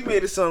 Cause he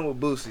made a song with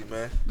Boosie,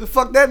 man. The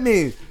fuck that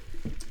mean?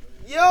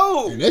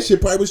 Yo. And that shit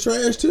probably was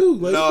trash too.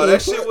 Like, No,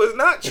 that shit was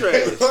not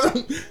trash.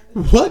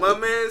 What? My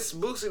man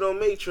Boosie don't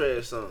make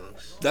trash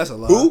songs. That's a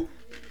lie. Who?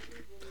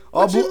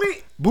 What you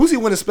mean? Boosie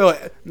want to spell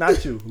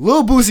not you.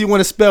 Lil Boosie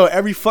want to spell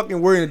every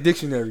fucking word in the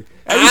dictionary.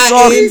 Every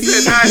song. He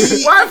said not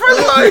you. Why? First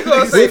of all, he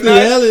gonna say What the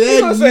hell is not. He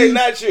that gonna say mean?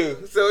 not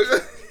you. So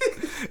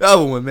The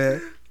other one,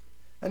 man.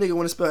 That nigga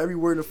want to spell every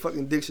word in the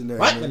fucking dictionary.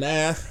 What? Man.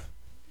 Nah.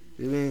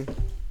 You mean?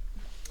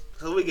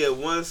 so we get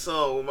one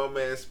song with my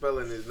man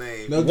spelling his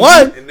name. No,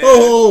 One? And then,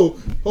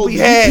 Oh, We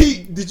did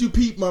had- did you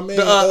peep my man?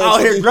 Out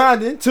here fucking-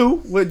 grinding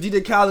too with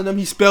DJ Khaled and them.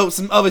 He spelled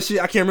some other shit.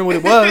 I can't remember what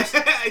it was,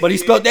 but he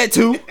spelled that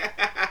too.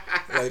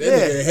 Like that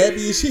nigga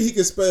happy as shit he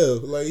can spell.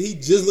 Like he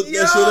just looked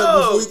that shit up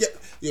before he got.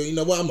 Yo, you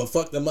know what? I'm gonna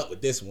fuck them up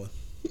with this one.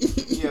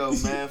 Yo,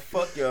 man,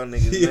 fuck y'all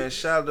niggas, man.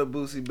 Shout out to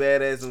Boosie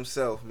Badass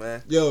himself,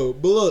 man. Yo,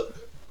 but look,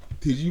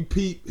 did you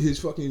peep his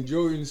fucking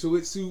Jordan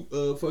sweatsuit?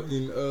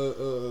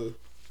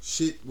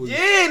 Shit was.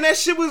 Yeah, and that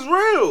shit was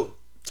real.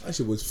 That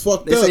shit was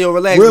fucked They up. say yo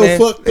relax, Real man.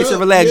 fucked They up. said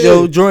relax, Yeah.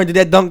 yo. Jordan did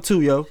that dunk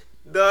too, yo.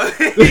 Duh.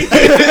 He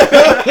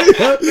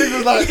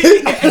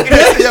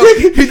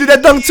did that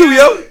dunk too,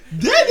 yo.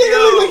 That nigga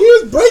looked like he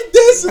was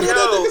breakdancing. Yo,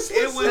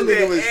 it was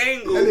the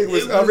angle.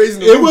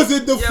 It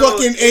wasn't the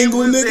fucking angle,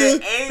 nigga.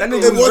 That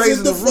nigga It was wasn't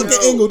raising the the fucking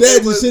roof. angle. They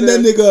had to send that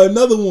nigga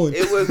another one.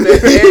 It was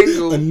the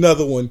angle.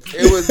 Another one.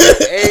 It was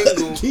the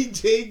angle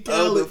DJ of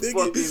Khaled, the nigga.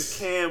 fucking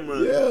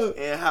camera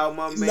and how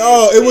my man.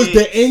 No, it was the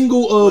pants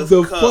angle of was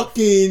the cuffed.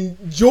 fucking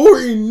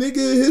Jordan, nigga.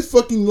 His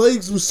fucking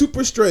legs were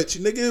super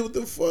stretched, nigga. What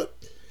the fuck?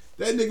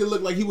 That nigga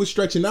looked like he was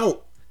stretching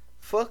out,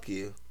 Fuck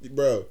you,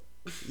 bro.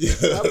 Yeah.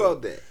 How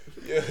about that?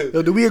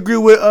 Yo, do we agree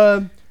with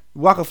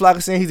Waka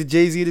Flocka saying he's the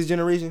Jay-Z of this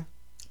generation?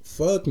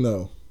 Fuck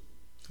no.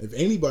 If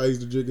anybody's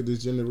the Drake of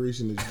this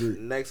generation, it's Drake.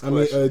 Next I mean,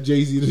 question.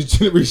 Jay-Z of this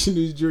generation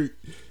is Drake.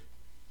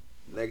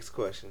 Next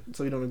question.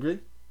 So you don't agree?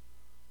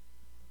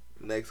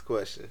 Next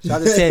question.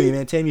 Shout out to Tammy,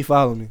 man. Tammy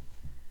follow me.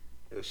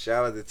 Yo,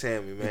 shout out to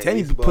Tammy, man.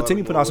 Tammy East put out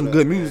Baltimore, some what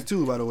good up, music man?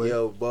 too, by the way.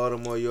 Yo,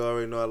 Baltimore, you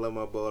already know I love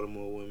my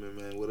Baltimore women,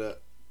 man. What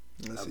up?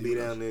 I'll be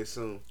down there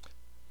soon.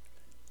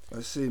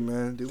 Let's see,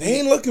 man. They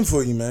ain't looking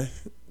for you, man.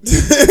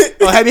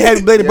 Oh, happy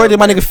belated birthday,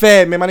 my nigga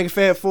Fad, man. My nigga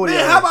Fad 40.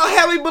 Man, how about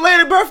happy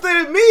belated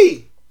birthday to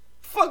me?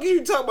 Fuck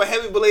you talking about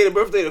happy belated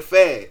birthday to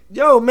Fad?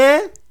 Yo,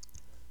 man.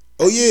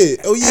 Oh yeah,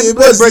 Happy it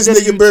was this birthday to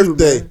nigga you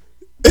birthday. too,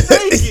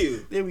 Thank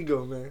you. There we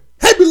go, man.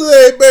 Happy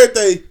belated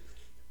birthday.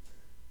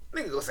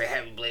 Nigga gonna say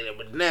happy belated,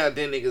 but now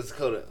then niggas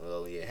call it.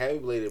 Oh yeah, happy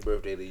belated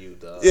birthday to you,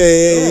 dog. Yeah.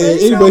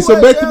 you know Anyway, so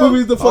what, back to yo?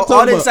 movies. The fuck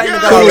All talking the about.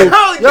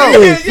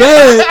 excitement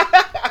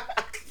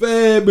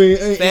Fab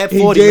and Fab and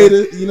 40,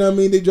 Jada, you know what I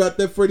mean? They dropped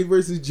that Freddie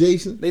versus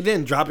Jason. They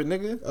didn't drop it,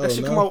 nigga. Oh, That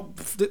shit no. come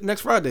out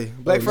next Friday.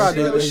 Black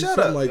Friday. Yo, shut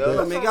up, like Yo,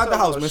 that. man, get out the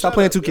house, man. Stop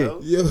playing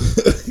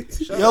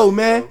 2K. Yo,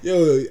 man.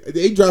 Yo,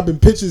 they dropping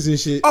pictures and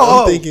shit.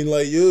 Oh, I'm thinking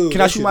like, yo.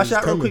 Can I that shoot my shit is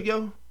shot real coming. quick,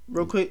 yo?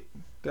 Real quick.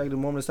 Can I get a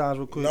moment of silence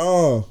real quick?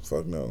 No,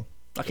 fuck no.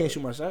 I can't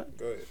shoot my shot.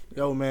 Go ahead.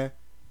 Yo, man.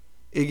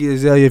 Iggy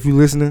Azalea, if you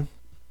listening,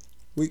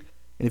 and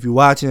if you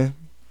watching,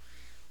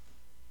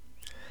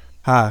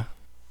 hi.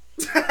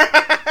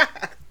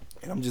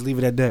 And I'm just leave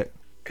it at that.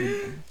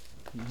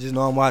 Just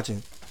know I'm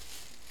watching.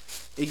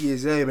 Iggy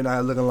Azalea been out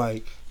here looking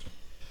like.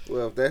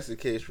 Well, if that's the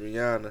case,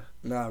 Rihanna.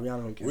 Nah,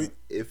 Rihanna don't care.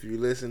 If you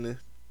listening,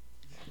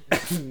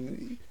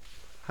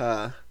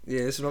 hi.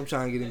 Yeah, this is what I'm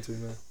trying to get into,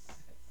 man.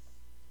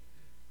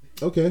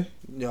 Okay.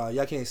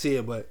 Y'all can't see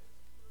it, but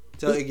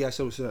tell Iggy I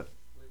said what's up.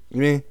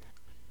 You mean?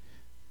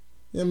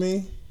 Yeah, I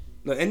mean.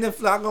 No, and then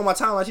I go on my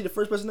timeline. She the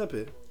first person up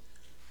here.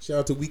 Shout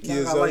out to Wiki I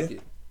Azalea. like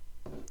it.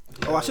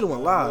 Oh, I should have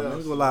went live. Man.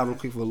 Let's go live real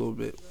quick for a little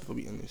bit before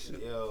we end this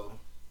shit. Yo.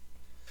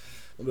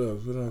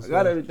 What else? I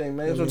got everything,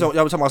 man. Y'all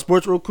talking about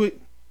sports real quick?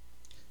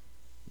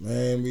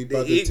 Man, we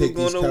about The to take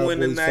Eagles these gonna win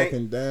Cowboys tonight.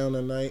 fucking down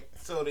tonight.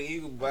 So the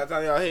Eagles, by the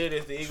time y'all hear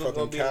this, the Eagles Fucking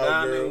gonna be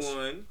Cowgirls.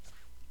 9-1.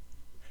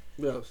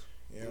 Yes.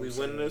 You know We what I'm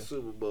winning the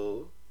Super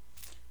Bowl.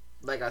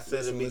 Like I said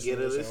at the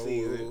beginning of the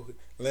season.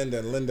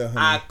 Linda, honey.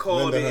 I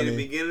called Linda, it in honey. the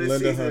beginning of the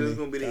Linda, season. honey. It's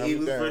gonna be the Calm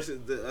Eagles down. versus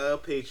the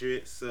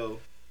Patriots. So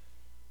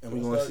And we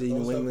gonna see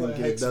New England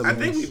get a I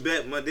W. think we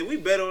bet. Did we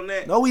bet on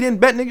that? No, we didn't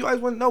bet, nigga. You guys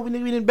want? No, we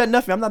didn't bet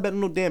nothing. I'm not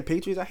betting no damn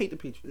Patriots. I hate the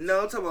Patriots.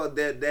 No, I'm talking about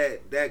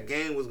that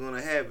game was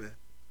gonna happen.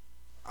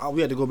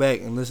 We had to go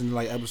back and listen to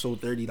like episode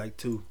 30, like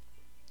 2.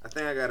 I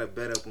think I got a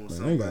bet up on Man,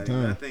 I ain't got somebody.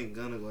 time. I think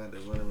Gunna gonna have to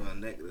run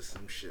around naked or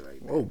some shit like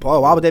that. Oh,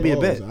 Paul, why would that be a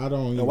Pause. bet? I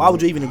don't. Now, why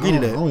would you even agree to I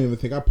that? don't even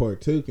think I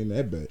partook in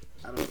that bet.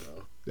 I don't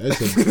know.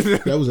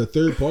 That was a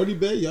third party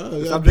bet,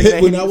 y'all. Stop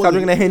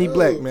drinking that Henny Yo,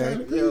 Black,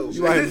 man. Yo,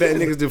 You out here betting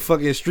niggas to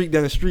fucking street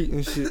down the street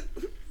and shit.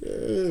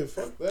 Yeah,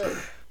 fuck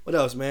that. What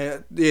else,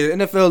 man? Yeah,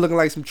 the NFL looking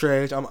like some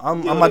trash. I'm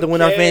about to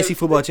win our fantasy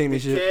football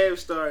championship. The Cavs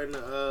starting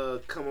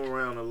to come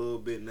around a little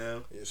bit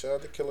now. Yeah, shout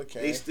out to Killer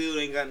Cam. They still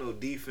ain't got no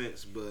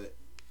defense, but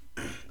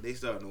they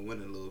starting to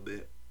win a little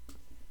bit.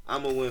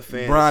 I'm gonna win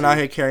fantasy. Brian out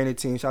here carrying the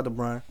team. Shout out to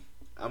Brian.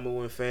 I'm gonna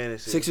win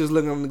fantasy. Sixers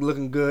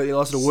looking good. They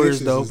lost to the Warriors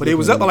Sixers though, is but they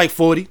was looking- up by like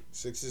 40.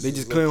 Sixers They is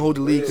just couldn't hold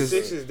the lead. The Cause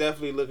Sixers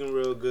definitely looking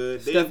real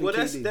good. Steph and Well,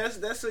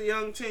 KD. that's a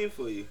young team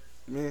for you.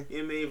 man, You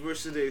know what I mean?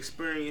 Versus the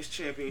experienced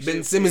championship.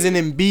 Ben Simmons and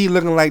Embiid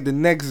looking like the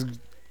next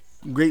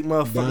great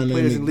motherfucking Dynamic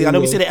players in the league. I know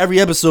we duo. say that every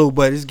episode,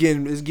 but it's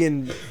getting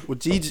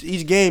with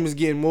each game is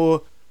getting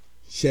more.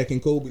 Shaq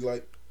and Kobe,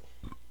 like.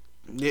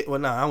 Yeah, well,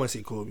 nah, I wouldn't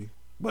say Kobe,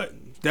 but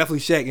definitely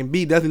Shaq, and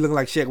B definitely looking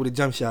like Shaq with a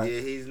jump shot. Yeah,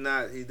 he's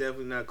not. He's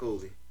definitely not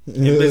Kobe. And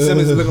Ben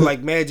Simmons is looking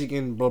like Magic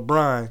and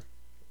LeBron.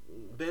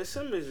 Ben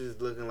Simmons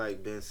is looking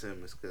like Ben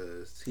Simmons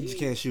because He just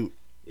can't shoot.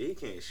 He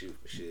can't shoot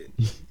for shit.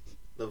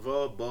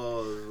 LeVar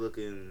Ball is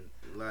looking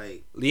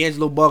like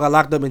LiAngelo Ball got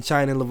locked up in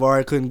China, and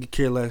LeVar couldn't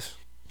care less.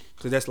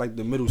 Cause that's like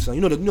the middle son.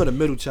 You know the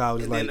middle child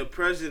is and like. then the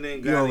president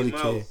you got don't him really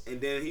out, care. and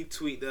then he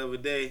tweeted the other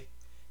day.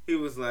 He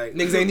was like,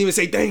 Niggas ain't even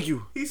say thank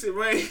you. He said,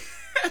 right.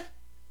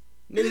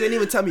 Niggas ain't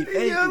even tell me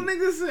thank Yo, you.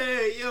 nigga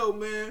said, yo,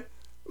 man,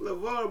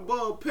 LeVar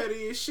Ball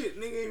petty as shit.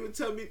 Nigga ain't even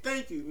tell me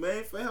thank you,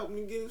 man, for helping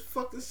me get his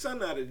fucking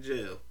son out of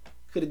jail.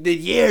 Could have did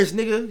years,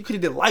 nigga. You could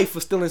have did life for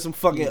stealing some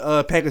fucking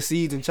pack of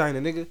seeds in China,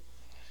 nigga.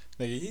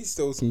 Nigga, he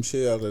stole some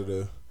shit out of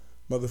the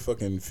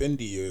motherfucking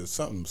Fendi or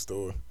something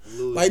store.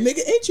 Louis. Like,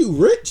 nigga, ain't you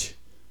rich?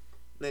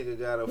 Nigga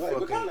got a Like, fucking.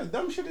 what kind of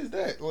dumb shit is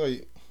that?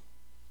 Like,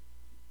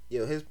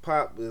 Yo, his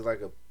pop is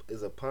like a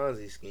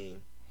Ponzi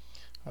scheme.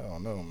 I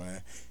don't know,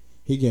 man.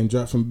 He getting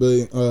dropped from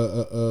Big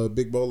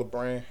Baller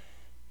Brand.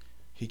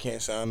 He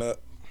can't sign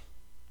up.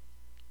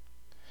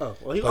 Oh,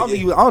 well, I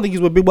don't think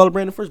he's with Big Baller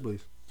Brand in the first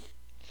place.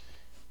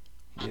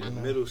 Yeah, the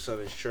middle son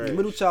is trash. The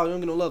middle child, you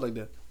don't get no love like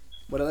that.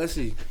 But let's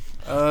see.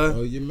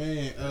 Your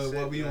man,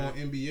 while we on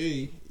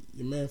NBA,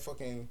 your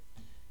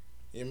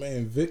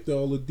man Victor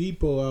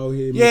Oladipo out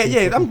here.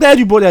 Yeah. I'm glad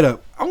you brought that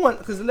up.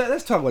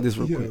 Let's talk about this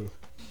real quick.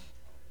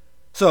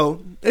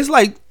 So it's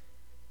like,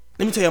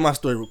 let me tell you my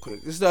story real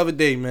quick. This is the other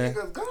day, man.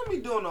 Niggas gonna be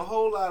doing a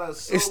whole lot of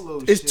solo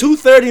shit. It's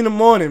 2:30 in the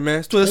morning, man.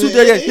 It's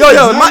 2:30.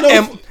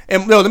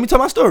 Yo, let me tell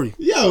my story.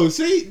 Yo,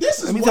 see, this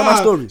is Let me why tell my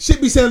story.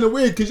 shit be sounding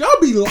weird because y'all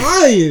be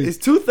lying. It's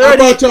 2:30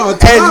 about y'all at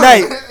time.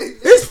 night.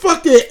 It's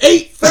fucking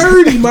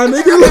 8:30, my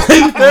nigga.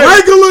 Like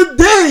regular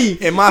day.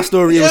 In my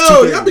story, it was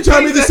Yo, 2:30. y'all be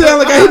trying to make it sound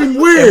like I hit him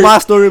weird. In my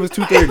story, it was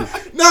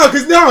 2:30. No,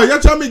 because now y'all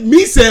trying to make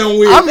me sound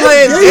weird. I'm That's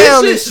laying gay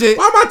down this shit.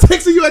 Why am I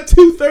texting you at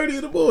 2:30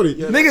 in the morning?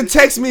 Nigga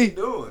text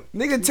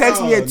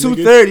me at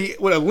 2:30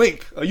 with a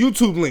link, a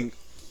YouTube link.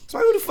 So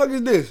who the fuck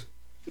is this?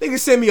 Nigga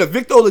sent me a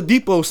Victor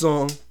Oladipo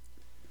song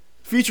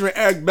featuring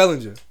Eric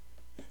Bellinger.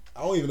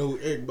 I don't even know who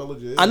Eric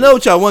Bellinger is. I know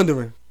what y'all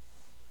wondering.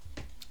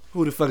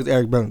 Who the fuck is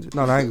Eric Bellinger?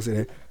 No, I ain't gonna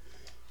say that.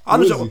 I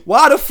know y'all,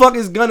 why the fuck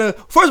is gonna?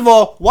 First of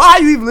all, why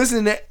are you even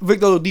listening to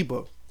Victor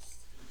Oladipo?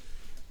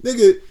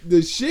 Nigga,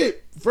 the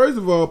shit, first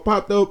of all,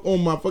 popped up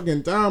on my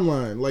fucking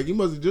timeline. Like, he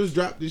must have just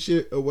dropped this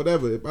shit or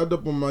whatever. It popped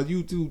up on my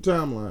YouTube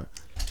timeline.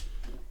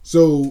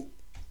 So,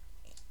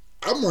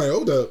 I'm like,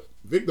 hold up.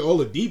 Victor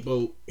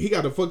Oladipo, he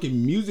got a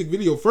fucking music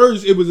video.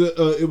 First, it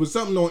was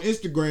something on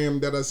Instagram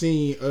that I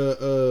seen.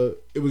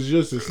 It was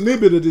just a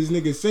snippet of this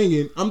nigga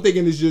singing. I'm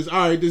thinking it's just,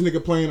 all right, this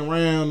nigga playing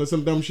around or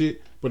some dumb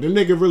shit. But the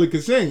nigga really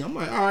could sing. I'm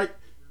like, all right.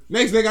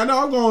 Next thing I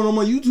know, I'm going on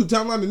my YouTube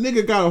timeline. The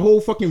nigga got a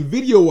whole fucking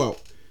video out.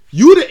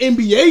 You the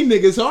NBA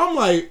nigga, so I'm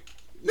like,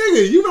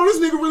 nigga, you know this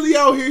nigga really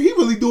out here. He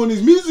really doing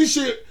his music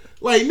shit.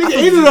 Like, nigga,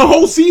 ain't it a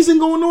whole season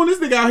going on? This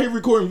nigga out here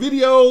recording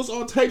videos,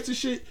 all types of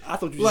shit. I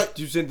thought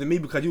you sent it to me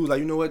because you was like,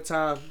 you know what,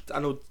 Tom? I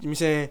know, you know what I'm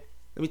saying?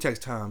 Let me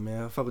text Tom,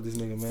 man. Fuck with this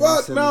nigga, man.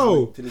 Fuck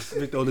no. To this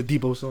Victor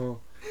Oladipo song.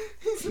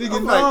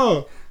 Nigga,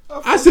 no.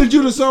 I sent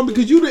you the song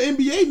because you the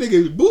NBA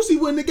nigga. Boosie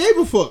wouldn't have gave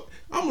a fuck.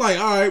 I'm like,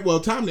 all right, well,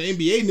 Tom the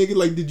NBA nigga.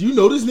 Like, did you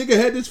know this nigga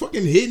had this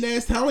fucking hidden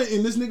ass talent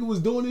and this nigga was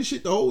doing this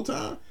shit the whole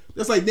time?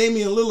 That's like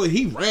Damian Lillard.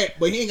 He rap,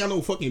 but he ain't got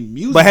no fucking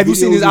music. But have you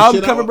seen his videos and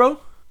album shit cover, out. bro?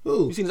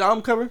 Who? You seen his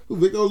album cover? Who,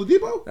 Victor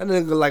Oladipo? That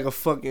nigga like a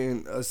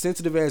fucking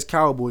sensitive ass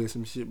cowboy or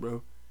some shit,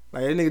 bro.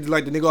 Like that nigga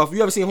like the nigga off.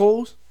 You ever seen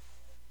Holes?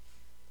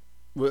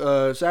 With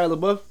Shia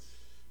LaBeouf?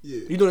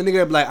 Yeah. You know the nigga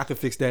that be like, I can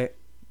fix that.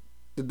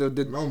 I don't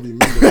be remember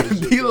that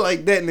shit, Be bro.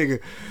 like that nigga.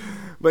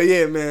 But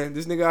yeah, man,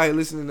 this nigga out here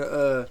listening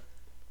to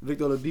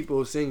Victor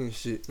Oladipo singing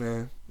shit,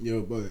 man.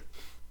 Yo, but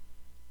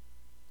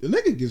the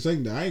nigga can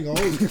sing that. I ain't gonna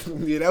hold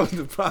you. Yeah, that was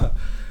the problem.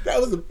 That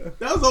was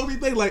the only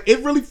thing. Like,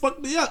 it really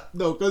fucked me up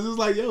though, cause it's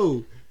like,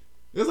 yo,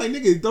 it's like,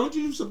 nigga, don't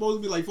you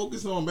supposed to be like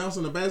focusing on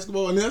bouncing the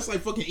basketball? And that's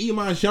like fucking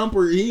Iman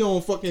Shumpert. He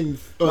on fucking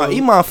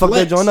Iman fucked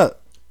that joint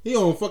up. He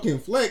on fucking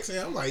flex, and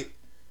I'm like,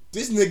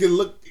 this nigga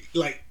look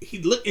like he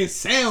look and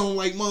sound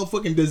like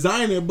motherfucking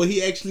designer, but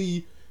he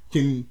actually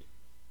can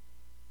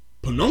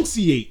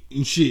pronunciate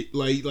and shit.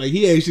 Like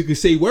he actually can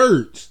say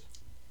words.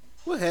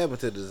 What happened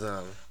to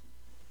designer?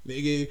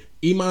 Nigga,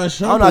 Iman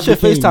Shumpert. I don't know. I should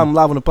FaceTime him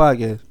live on the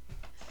podcast.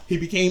 He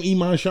became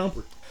Iman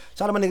Shumpert.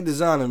 Shout out my nigga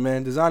Designer,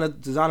 man. Designer,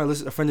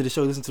 listen, a friend of the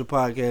show, listen to the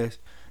podcast.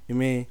 You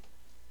mean?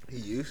 He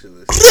used to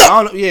listen.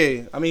 I don't know.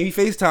 Yeah, I mean, he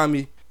FaceTimed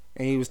me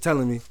and he was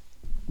telling me,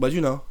 but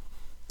you know.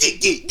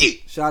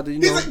 Shout out to, you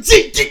know.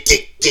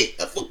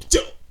 He's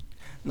like,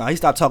 Nah, he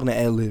stopped talking to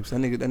ad libs.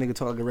 That nigga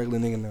talk like a regular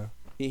nigga now.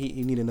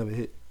 He need another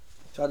hit.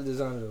 Shout out to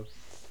Designer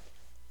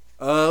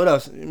though. What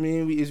else? I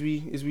mean, is we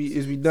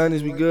done?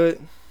 Is we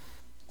good?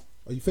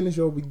 Are you finished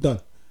or we done?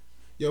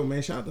 Yo,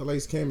 man, shout out to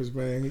Lights Cameras,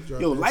 man. He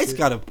dropped Yo, that Lights shit.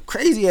 got a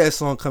crazy ass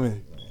song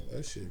coming. Man,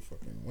 that shit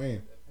fucking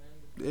wham.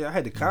 Yeah, I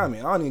had to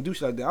comment. I don't even do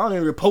shit like that. I don't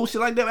even repost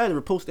shit like that. I had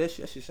to repost that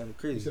shit. That shit sounded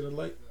crazy. You should have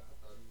liked.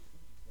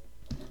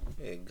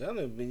 Yeah,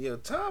 Gunna be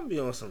Tom be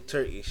on some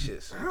turkey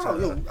shit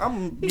sometimes. Yo,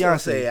 I'm He gonna Beyonce.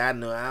 say I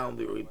know I don't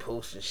be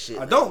reposting shit.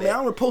 I don't, like man. that.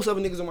 I don't repost other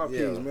niggas on my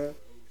page, man.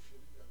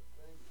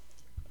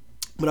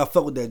 But I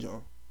fuck with that,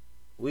 John.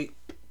 You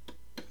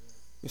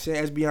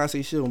saying as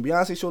Beyonce should. When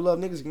Beyonce show love,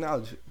 niggas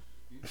acknowledge it.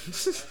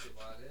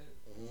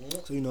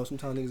 So you know,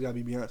 sometimes niggas gotta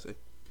be Beyonce.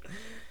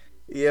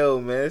 Yo,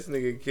 man, this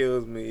nigga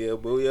kills me, yo.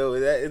 But yo,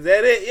 is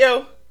that it,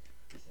 yo?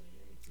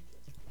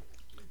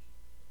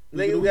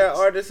 Niggas got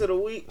artist of the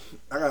week.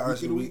 I got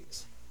artist of the week.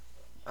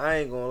 I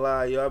ain't gonna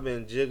lie, yo. I've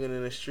been jigging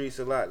in the streets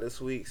a lot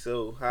this week,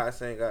 so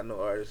Haas ain't got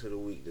no artist of the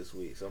week this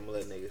week. So I'm gonna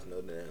let niggas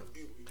know now.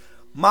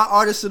 My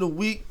artist of the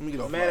week. Let me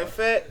get off. Matter of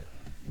fact,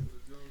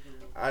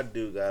 I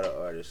do got an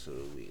artist of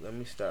the week. Let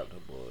me stop the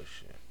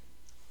bullshit.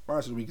 My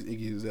artist of the week is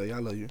Iggy Azalea. I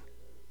love you.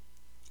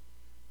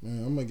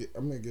 Man, I'm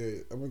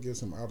gonna get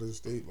some out of the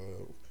state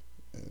love.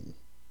 And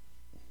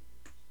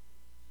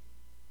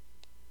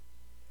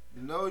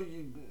No,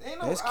 you ain't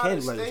no That's out of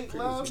Candy Light is state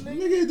crazy. love, nigga.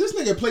 nigga, this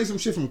nigga play some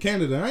shit from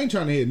Canada. I ain't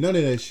trying to hear none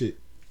of that shit.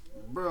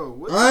 Bro,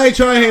 what I ain't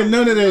trying to hear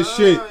none of that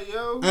shit.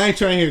 yo. I ain't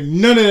trying to hear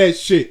none of that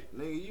shit.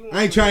 Nigga, you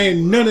I ain't trying to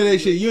hear none of that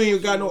shit. You ain't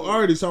even got no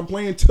artist. I'm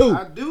playing two.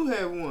 I do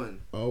have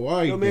one. Oh, all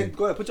right, Yo, man, then.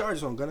 go ahead. Put your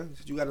artist on, Gunna.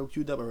 You got it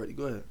queued up already.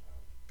 Go ahead.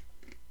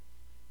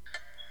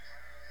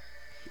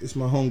 It's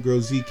my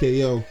homegirl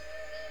ZKO.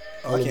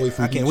 All the way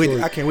from I can't Detroit.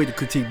 wait. I can't wait to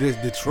critique this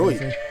Detroit.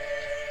 Okay.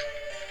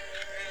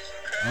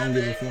 I don't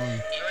give a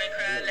flying.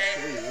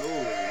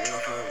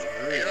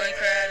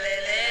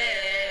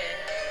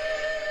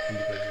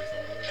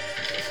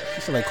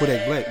 You sound like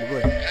Kodak Black, but go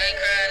ahead.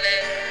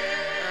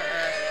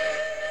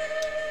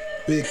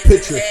 Big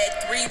picture.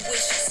 Had 3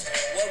 wishes,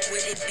 what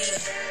would it be?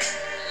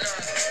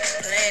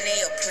 Plan A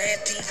or plan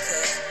B,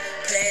 cause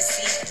plan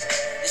C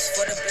is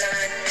for the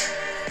blind.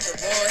 The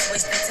ones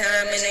wasting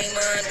time and they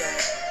mind on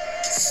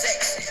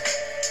sexing,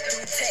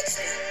 through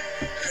texting.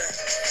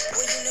 Yeah.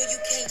 Well, you know you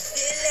can't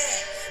feel that,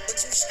 but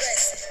you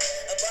stressing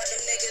about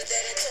them niggas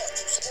that ain't taught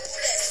you school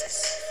lessons.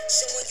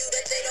 Showing you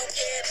that they don't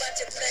care about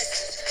your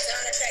blessings.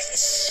 Time to pack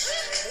this shit.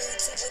 Move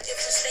to a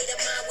different state of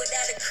mind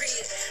without a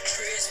crib.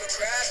 Prayers for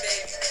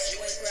crybabies. You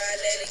ain't cry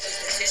lately, cause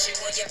the tissue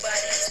on your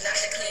body is not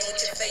the clean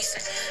with your face.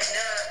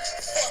 Nah,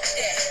 fuck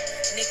that.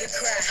 Nigga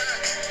cry.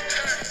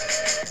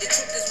 The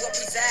truth is what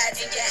resides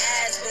in your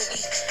eyes, but we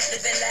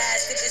living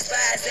lies to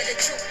despise that the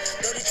truth.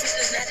 Though the truth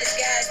is not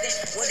disguised, then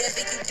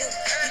whatever you do,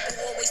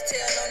 people always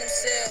tell on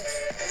themselves.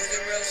 Who's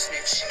the real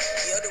snitch?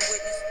 You're the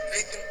witness,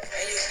 victim,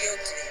 and you're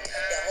guilty.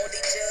 The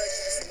only judge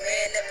is the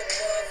man up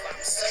above. I'm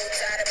so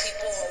tired of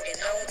people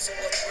holding on to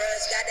a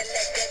grudge. Gotta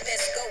let that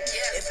mess go.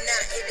 If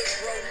not, it'll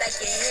grow like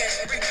your hair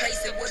and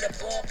replace it with a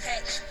ball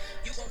patch.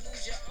 You gon'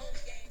 lose your own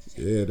game.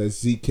 Yeah, that's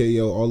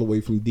ZKO all the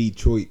way from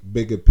Detroit.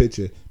 Bigger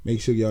picture.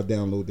 Make sure y'all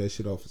download that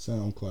shit off of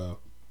SoundCloud.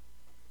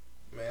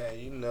 Man,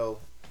 you know,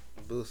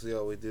 Boosie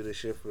always do this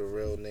shit for the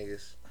real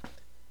niggas.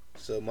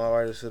 So my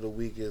artist of the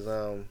week is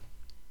I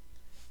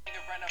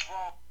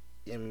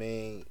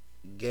mean,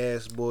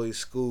 Gas Boy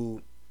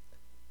School.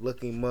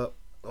 Look him up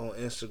on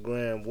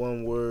Instagram.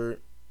 One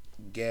word,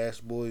 Gas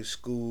Boy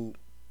School,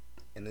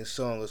 and this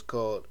song is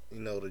called,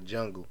 The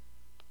Jungle.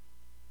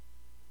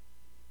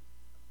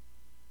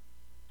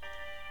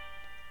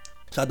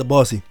 Shout out to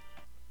Bossy.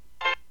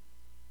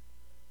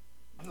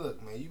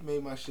 Look, man, you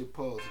made my shit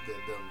pause with that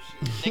dumb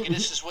shit. Nigga,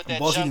 this is what that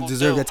Bossy jungle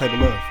deserve do. that type of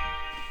love.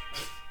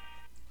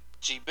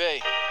 GB.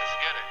 Let's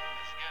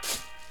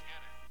get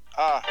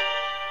it.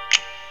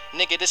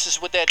 Nigga, this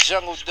is what that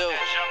jungle do.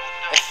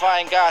 If I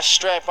ain't got a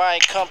strap, I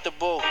ain't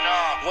comfortable.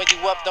 When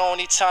you up, the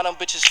only time them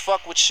bitches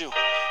fuck with you.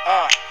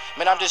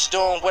 Man, I'm just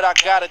doing what I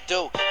gotta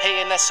do.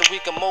 Hating, that's a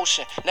weak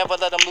emotion. Never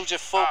let them lose your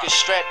focus.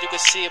 Strapped, you can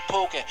see it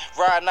poking.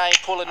 Riding, I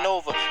ain't pulling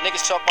over.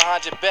 Niggas talk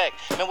behind your back.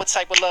 Man, what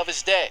type of love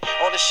is that?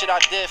 All the shit I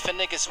did for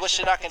niggas, wish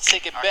that I can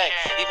take it back.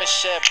 Even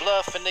shed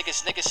blood for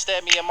niggas. Niggas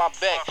stab me in my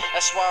back.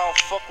 That's why I don't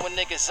fuck with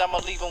niggas. I'ma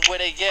leave them where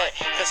they at.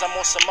 Cause I'm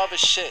on some other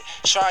shit.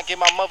 Try and get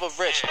my mother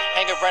rich.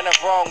 Hang around the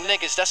wrong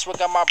niggas. That's what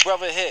got my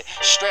brother hit.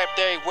 Strapped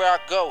everywhere I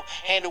go.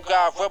 Handle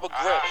got rubber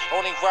grip.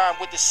 Only rhyme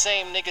with the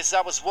same niggas I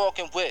was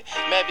walking with.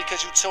 Mad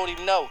because you told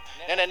him no.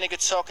 Now that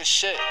nigga talking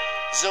shit.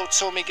 Zoe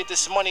told me get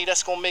this money,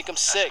 that's gonna make him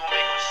sick.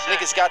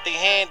 Niggas got their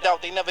hand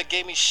out, they never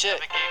gave me shit.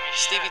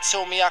 Stevie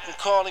told me I can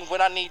call him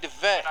when I need to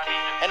vent.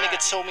 That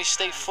nigga told me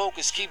stay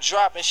focused, keep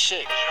dropping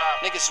shit.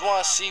 Niggas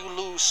wanna see you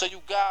lose, so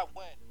you got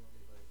win.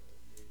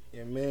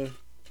 Yeah, man.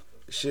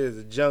 This shit is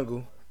the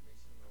jungle.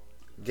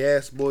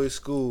 Gas Boy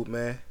School,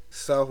 man.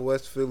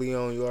 Southwest Philly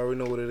on. You already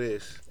know what it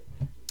is.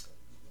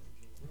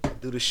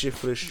 Do the shit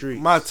for the street.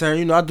 My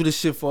turn. I do this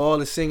shit for all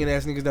the singing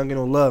ass niggas that don't get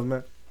no love,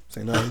 man.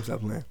 Say nothing.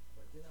 Stop playing.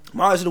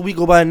 My artist of the week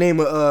go by the name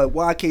of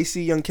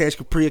YKC Young Cash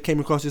Capri. I came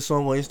across this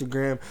song on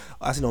Instagram.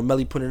 I seen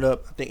Melly putting it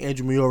up. I think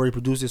Andrew Mayo already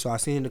produced it, so I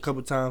seen it a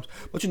couple times.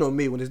 But you know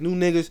me, when there's new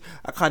niggas,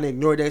 I kind of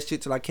ignore that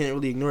shit till I can't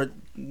really ignore it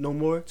no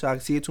more, till I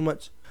can see it too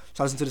much.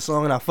 So I listen to the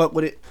song and I fuck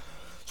with it.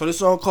 So this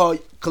song called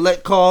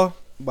Collect Call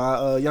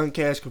by Young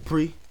Cash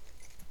Capri.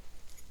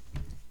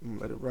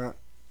 Let it rock.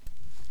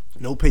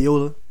 No payola. You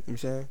know what I'm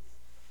saying?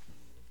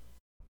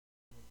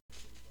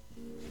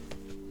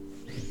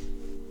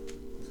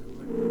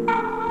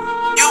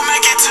 You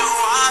make it too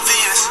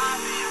obvious.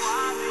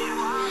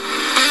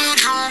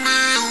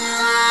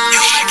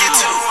 You make it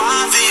too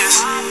obvious.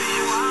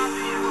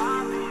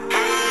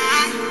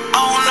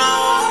 Oh no,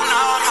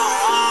 no, no.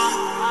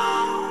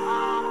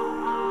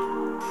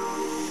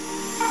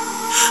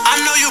 I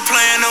know you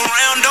playing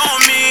around on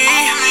me,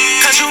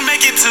 cause you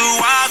make it too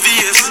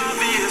obvious.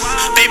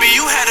 Baby,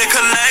 you had to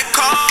collect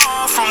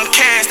call from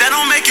cash, that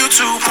don't make you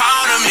too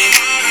proud of me.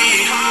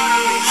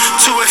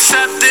 To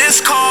accept this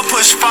call,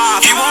 push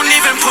 5. You won't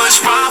even push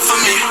 5 for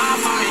me.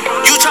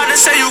 You tried to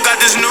say you got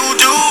this new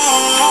dude.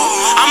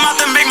 I'm about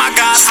to make my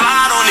guy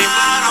slide on him.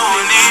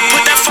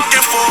 Put that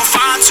fucking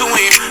 4-5 to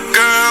him,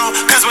 girl.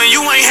 Cause when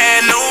you ain't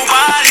had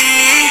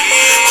nobody,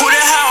 who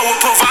the hell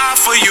would provide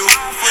for you?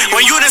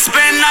 When you done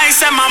spend nights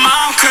at my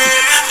mom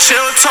crib,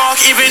 chill talk,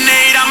 even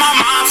ate at my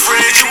mom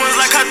fridge. It was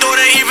like her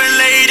daughter even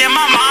laid in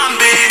my mom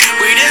bed.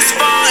 We this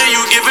far and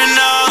you giving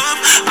up.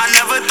 I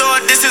never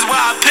thought this is where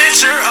I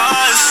picture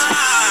us.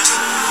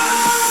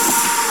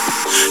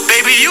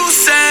 Baby, you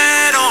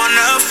said on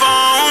the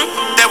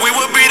phone that we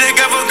would be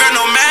together, girl,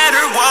 no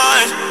matter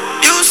what.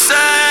 You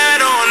said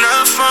on the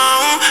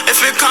phone, if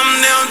it come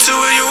down to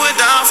it, you would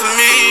die for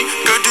me.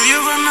 Girl, do you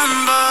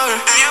remember?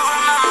 Do you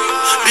remember?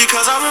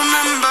 Because I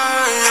remember,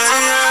 yeah,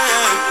 yeah,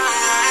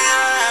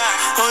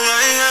 yeah. Oh,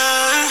 yeah,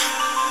 yeah.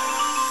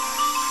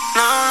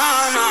 No, no,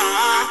 no.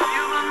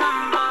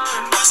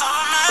 Cause I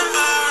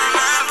remember.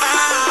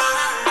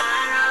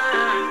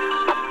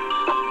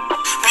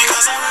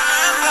 Because I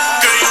remember.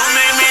 Girl, you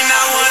made me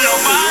not want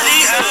nobody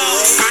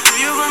else. Girl, do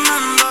you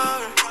remember?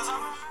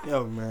 Yo,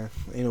 man,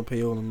 ain't no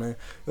payola, man.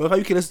 Yo, how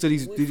you can listen to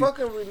these? We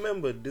fucking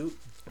remember, dude.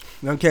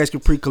 Young Cash can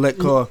pre-collect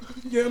call.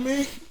 Yeah,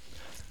 man.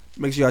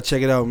 Make sure y'all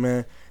check it out,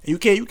 man. And you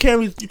can't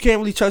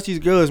really trust these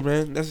girls,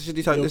 man. That's the shit.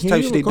 That's the type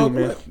of shit they do,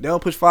 man. They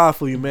don't push 5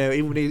 for you, man.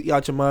 Even when they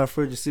out your mind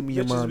first, just send me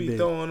your mind, bitches be bitch.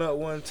 throwing up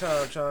one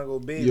time trying to go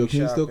baby Yo, can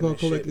you still shopping call and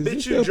collect? shit. Is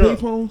Bitch, there you still drunk.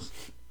 payphones?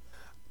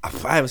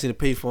 I haven't seen a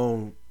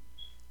payphone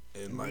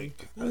in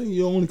like. I think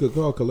you only could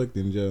call collect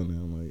in jail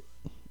now. Like,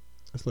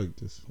 that's like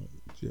this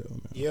jail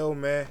now. Yo,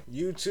 man,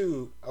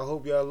 YouTube. I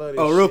hope y'all love this.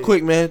 Oh, real shit.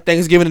 quick, man.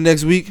 Thanksgiving the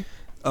next week.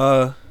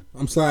 I'm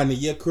signing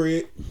to your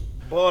crib.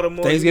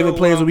 Baltimore. Thanksgiving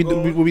plans. What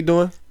we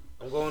doing?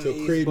 I'm going So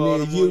to crib East near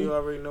Baltimore. you. You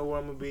already know where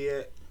I'm gonna be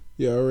at.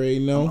 You already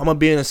know. I'm gonna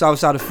be in the south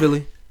side of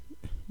Philly.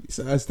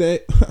 Besides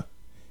that,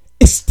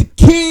 it's the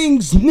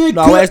Kings, nigga.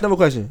 No, I'll ask another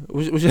question.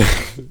 What's your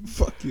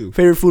Fuck you.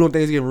 favorite food on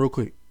Thanksgiving, real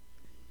quick?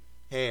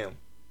 Ham.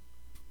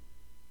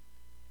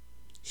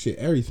 Shit,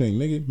 everything,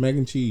 nigga. Mac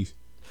and cheese.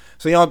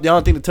 So y'all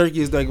don't think the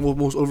turkey is like the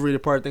most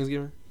overrated part of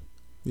Thanksgiving?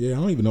 Yeah,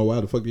 I don't even know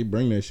why the fuck they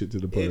bring that shit to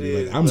the party.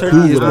 It Like, I'm Turkey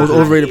cool is with the most it.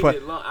 overrated part.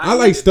 I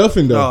like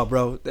stuffing though. No,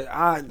 bro.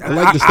 I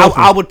like the stuffing.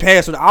 I would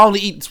pass on it. I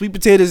only eat sweet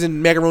potatoes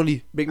and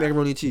macaroni, big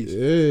macaroni and cheese.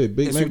 Yeah,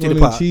 big And sweet macaroni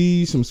potato and pie.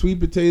 cheese, some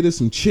sweet potatoes,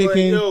 some chicken.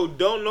 But yo,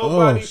 don't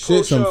nobody shit,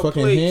 post some your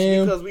fucking plates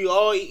ham. because we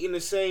all eating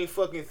the same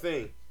fucking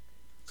thing.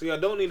 So y'all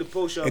don't need to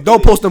post your. And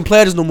don't post them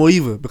platters no more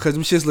either because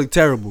them shits look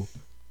terrible.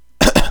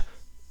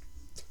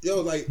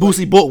 Yo, like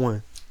Boosie bought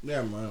one.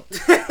 Yeah, man.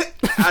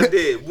 I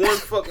did one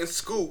fucking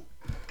scoop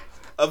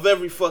of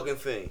every fucking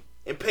thing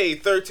and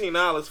paid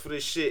 $13 for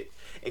this shit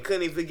and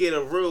couldn't even get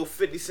a real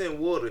 50-cent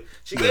water.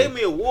 She gave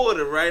me a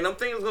water, right? And I'm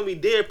thinking it's gonna be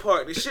Deer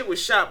Park. This shit was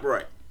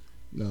ShopRite.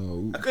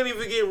 No. I couldn't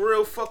even get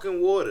real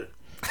fucking water.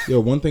 Yo,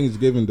 one thing's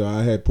given though.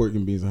 I had pork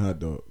and beans and hot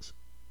dogs.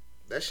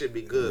 That should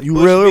be good. You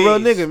Bush real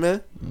beans. nigga,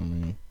 man.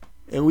 mean,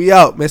 And we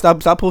out, man.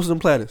 Stop posting them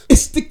platters.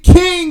 it's the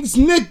Kings,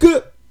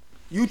 nigga.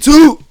 You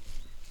too.